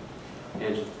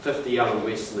and 50 Alan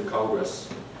West in the Congress,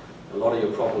 a lot of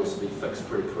your problems would be fixed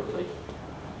pretty quickly.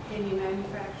 Can you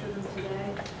manufacture them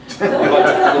today? I'd like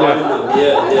to clone them,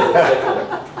 yeah,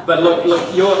 exactly. But look,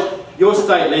 your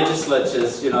state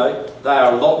legislatures, you know, they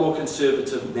are a lot more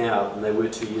conservative now than they were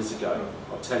 2 years ago.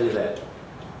 I'll tell you that.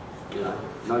 You know,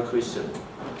 no question.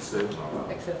 So,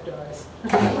 Except ours.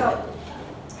 Well,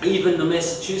 even the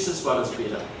Massachusetts one is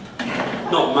better.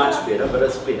 Not much better, but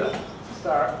it's better.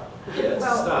 Start. Yeah, it's a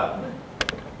start.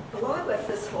 along with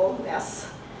this whole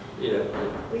mess, Yeah.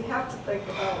 we have to think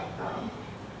about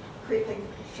creeping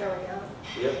Sharia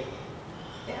Yeah.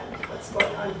 and what's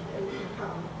going on in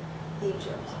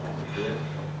Egypt. Yeah.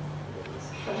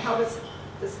 And how does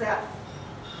that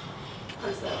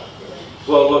feel?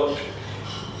 Well, look,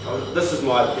 this is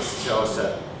how I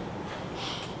say it.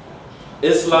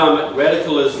 Islam,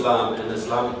 radical Islam and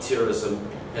Islamic terrorism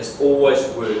has always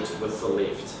worked with the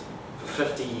left for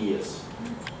 50 years.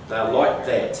 They're like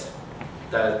that.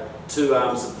 They're two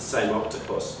arms of the same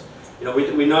octopus. You know,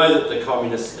 we know that the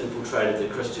communists infiltrated the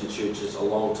Christian churches a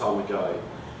long time ago.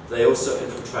 They also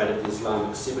infiltrated the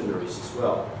Islamic seminaries as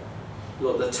well.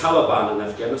 Look, the Taliban in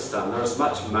Afghanistan, they're as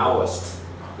much Maoist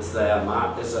as they are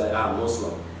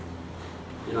Muslim.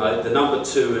 You know, the number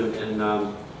two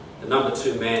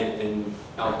man in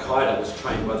Al Qaeda was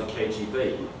trained by the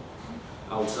KGB,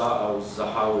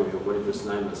 Al-Zahawi or whatever his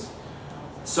name is.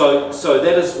 So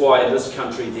that is why in this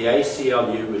country the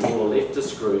ACLU and all the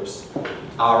leftist groups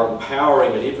are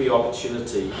empowering at every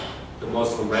opportunity the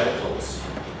Muslim radicals.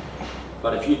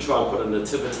 But if you try and put a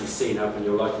nativity scene up in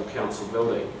your local council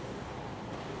building,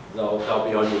 they'll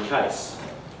be on your case.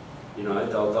 You know,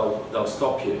 they'll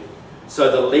stop you. So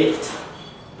the left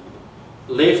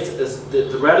is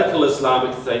the radical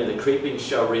Islamic thing, the creeping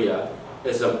Sharia,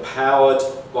 is empowered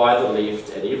by the left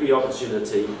at every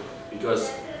opportunity,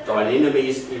 because thine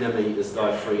enemy's enemy is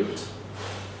thy friend.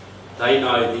 They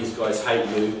know these guys hate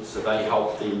you, so they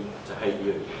help them to hate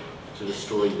you, to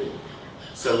destroy you.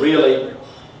 So really,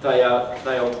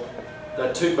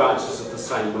 they're two branches of the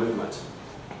same movement.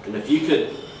 And if you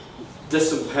could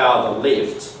disempower the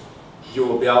left, you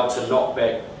will be able to knock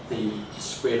back the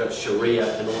spread of Sharia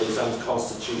and all these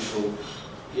unconstitutional,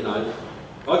 you know,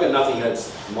 I've got nothing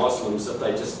against Muslims if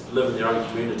they just live in their own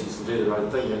communities and do their own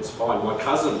thing, that's fine. My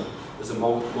cousin is a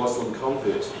Muslim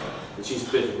convert and she's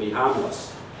perfectly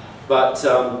harmless. But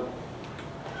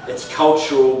it's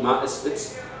cultural,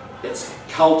 it's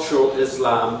cultural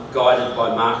Islam guided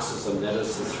by Marxism that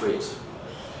is the threat.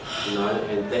 You know,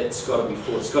 and that's got to be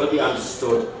fought. It's got to be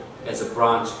understood as a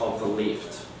branch of the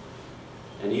left.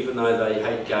 And even though they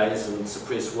hate gays and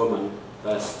suppress women,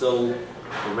 they're still,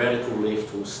 the radical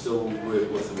left will still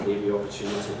work with them at every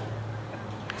opportunity.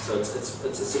 So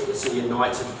it's a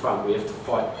united front. We have to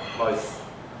fight both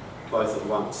at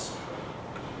once.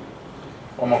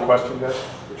 One more question, guys?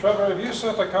 Trevor, have you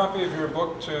sent a copy of your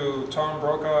book to Tom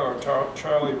Brokaw or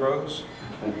Charlie Rose?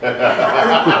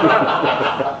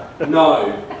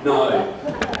 No.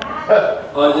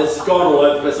 It's gone all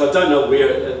over the place. I don't know where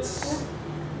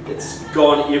it's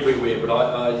gone everywhere, but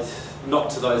I not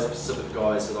to those specific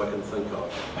guys that I can think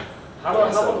of. How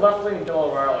about left-leaning Bill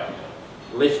O'Reilly?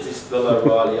 Leftist Bill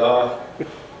O'Reilly.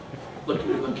 Look,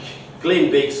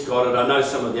 Glenn Beck's got it. I know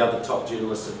some of the other top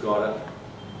journalists have got it.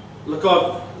 Look, a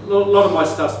lot of my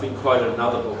stuff's been quoted in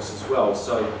other books as well.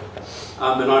 So,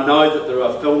 and I know that there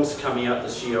are films coming out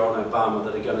this year on Obama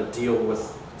that are going to deal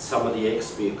with some of the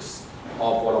aspects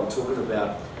of what I'm talking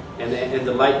about. And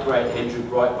the late great Andrew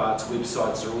Breitbart's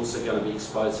websites are also going to be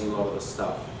exposing a lot of the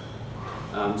stuff.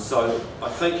 So I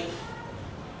think,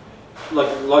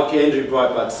 like Andrew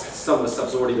Breitbart, some of the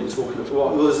stuff's already been talking about.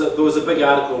 Well, there was a big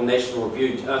article in National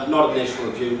Review, not a National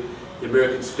Review, the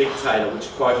American Spectator, which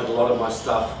quoted a lot of my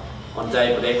stuff on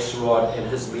David Axelrod and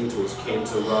his mentors,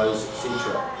 Cantor, Rose,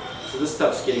 etc. So this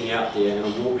stuff's getting out there, and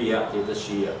it will be out there this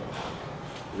year.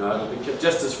 You know,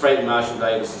 just as Frank Marshall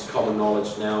Davis is common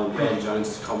knowledge now, and Van Jones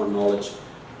is common knowledge,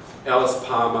 Alice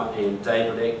Palmer and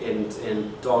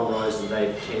and Don Rose and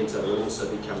David Cantor will also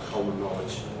become common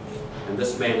knowledge. And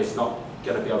this man is not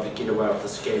going to be able to get away with the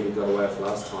scam he got away with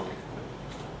last time.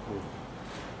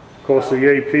 Of course, the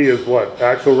AP is what?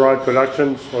 Axelrod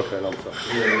Productions? Okay, I'm sorry.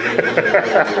 Yeah.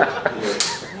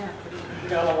 You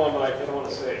got another one, Mike. I don't want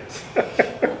to say it.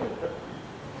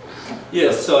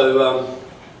 Yeah, so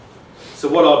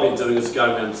what I've been doing is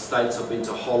going around the States. I've been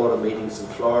to a whole lot of meetings in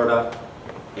Florida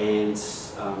and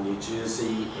New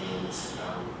Jersey and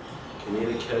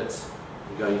Connecticut.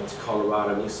 I'm going to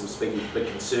Colorado next. I'm speaking at a big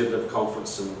conservative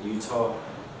conference in Utah.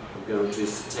 I'm going to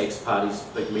address the tax party's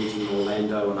big meeting in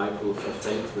Orlando on April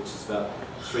 15th, which is about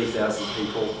 3,000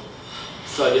 people.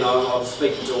 So, you know, I'm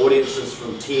speaking to audiences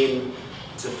from 10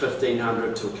 to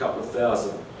 1,500 to a couple of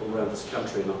thousand all around this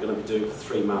country, and I'm going to be doing it for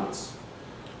 3 months.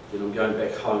 Then I'm going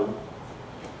back home,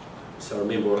 so I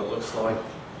remember what it looks like,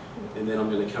 and then I'm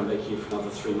going to come back here for another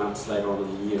 3 months later on in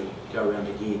the year and go around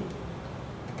again.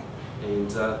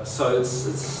 And so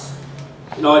it's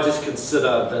you know, I just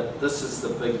consider that this is the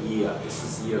big year. This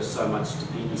is the year so much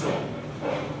depends on.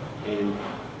 And,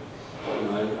 you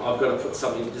know, I've got to put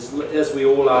something, just as we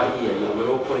all are here, you know, we're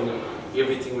all putting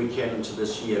everything we can into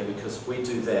this year, because if we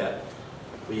do that,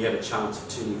 we have a chance of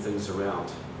turning things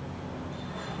around.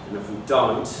 And if we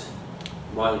don't,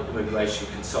 my immigration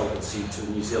consultancy to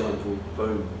New Zealand will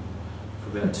boom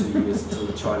for about 2 years until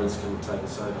the Chinese come and take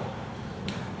us over.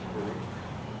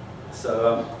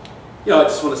 So, yeah, I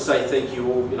just want to say thank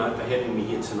you all, you know, for having me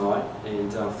here tonight,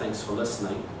 and thanks for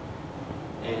listening.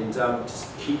 And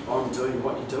just keep on doing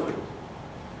what you're doing.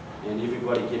 And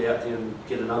everybody get out there and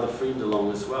get another friend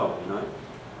along as well, you know.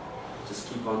 Just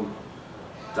keep on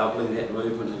doubling that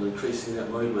movement and increasing that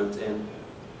movement, and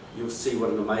you'll see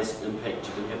what an amazing impact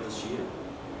you can have this year.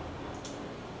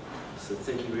 So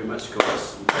thank you very much,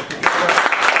 guys.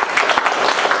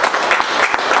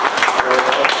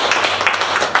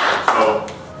 So,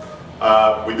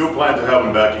 we do plan to have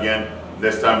him back again,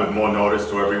 this time with more notice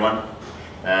to everyone.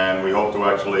 And we hope to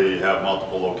actually have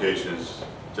multiple locations,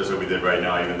 just as we did right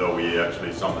now, even though we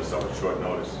actually some of the stuff at short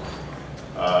notice.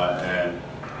 And,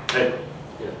 hey,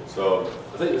 Yeah. so...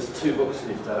 I think there's 2 books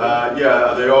left.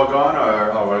 yeah, are they all gone,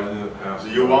 or... Oh, right. Do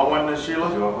you want one, Sheila?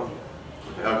 Do you want one?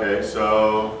 Okay,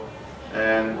 so...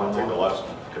 And I'll take the last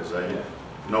one, because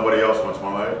nobody else wants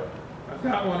one, right? I've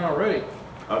got one already.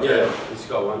 Okay. Yeah, he's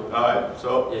got one. Alright,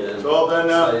 so, Yeah. so then...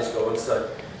 So he's got one, so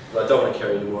but I don't want to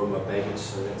carry any more of my baggage,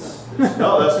 so that's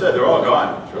no, that's it, they're all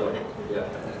gone. Sure. yeah.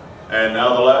 And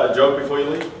now the last joke before you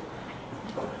leave?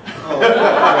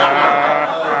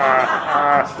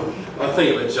 I'll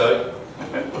think of a joke.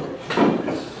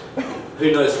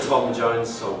 Who knows Tom Jones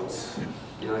songs?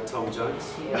 You know Tom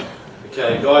Jones? Yeah.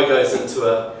 Okay, a guy goes into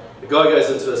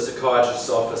a psychiatrist's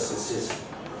office and says,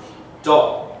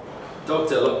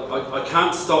 Doctor, look, I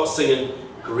can't stop singing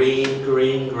green,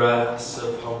 green grass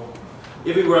of home.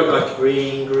 Everywhere I go,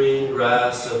 green, green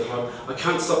grass of home. I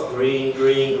can't stop green,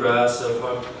 green grass of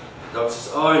home. The doctor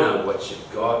says, I know what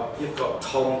you've got. You've got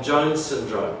Tom Jones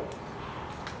syndrome.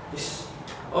 He says,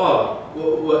 oh,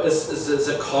 well, is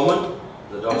it common?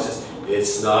 The doctor says,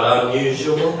 it's not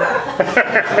unusual.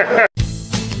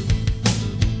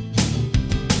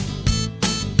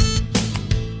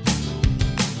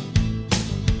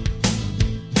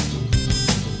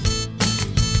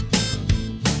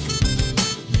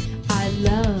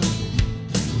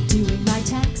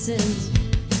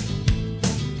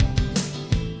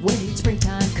 When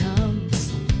springtime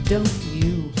don't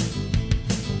you?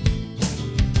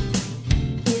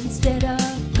 Instead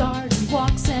of garden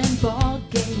walks and ball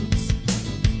games,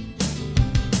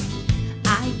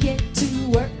 I get to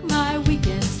work my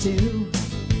weekends too.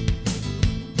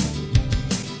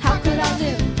 How could I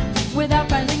live without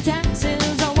filing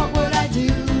taxes? Or what would I do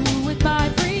with my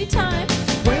free time?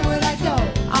 Where would I go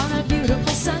on a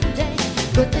beautiful Sunday?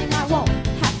 Good thing I won't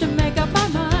have to make up my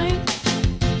mind.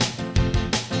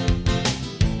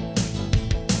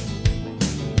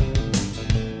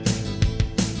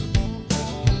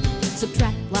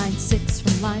 Subtract line 6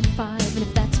 from line 5, and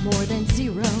if that's more than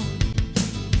 0,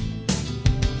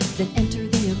 then enter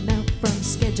the amount from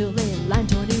Schedule A, line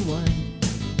 21.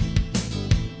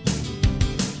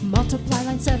 Multiply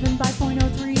line 7 by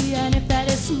 0.03, and if that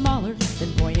is smaller than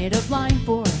 0.8 of line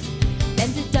 4,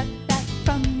 then deduct that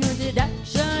from your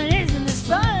deduction. Isn't this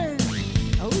fun?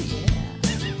 Oh yeah.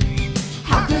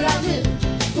 How could I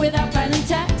live without filing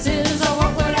taxes? Or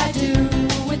what would I do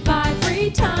with my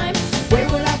free time? Where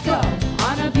would I go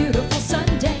on a beautiful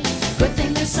Sunday? Good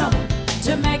thing there's summer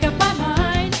to make up my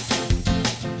mind.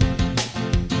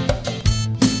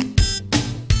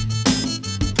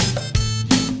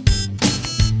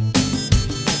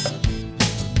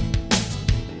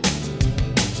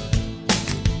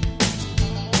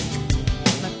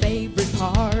 My favorite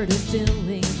part of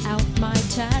filling out my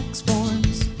tax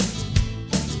forms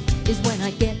is when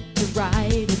I get to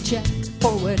write a check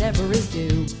for whatever is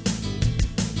due.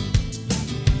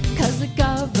 'Cause the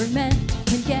government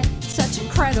can get such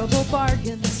incredible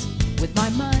bargains with my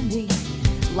money,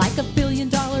 like a $1 billion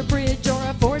bridge or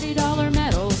a $40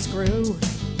 metal screw.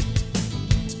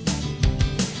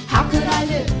 How could I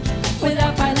live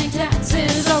without filing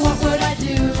taxes? Or what would I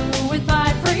do with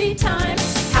my free time?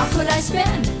 How could I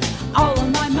spend all of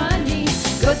my money?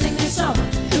 Good thing there's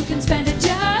someone who can spend it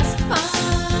just fine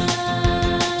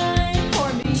for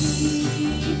me.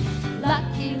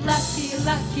 Lucky, lucky,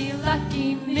 lucky,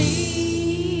 lucky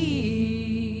me.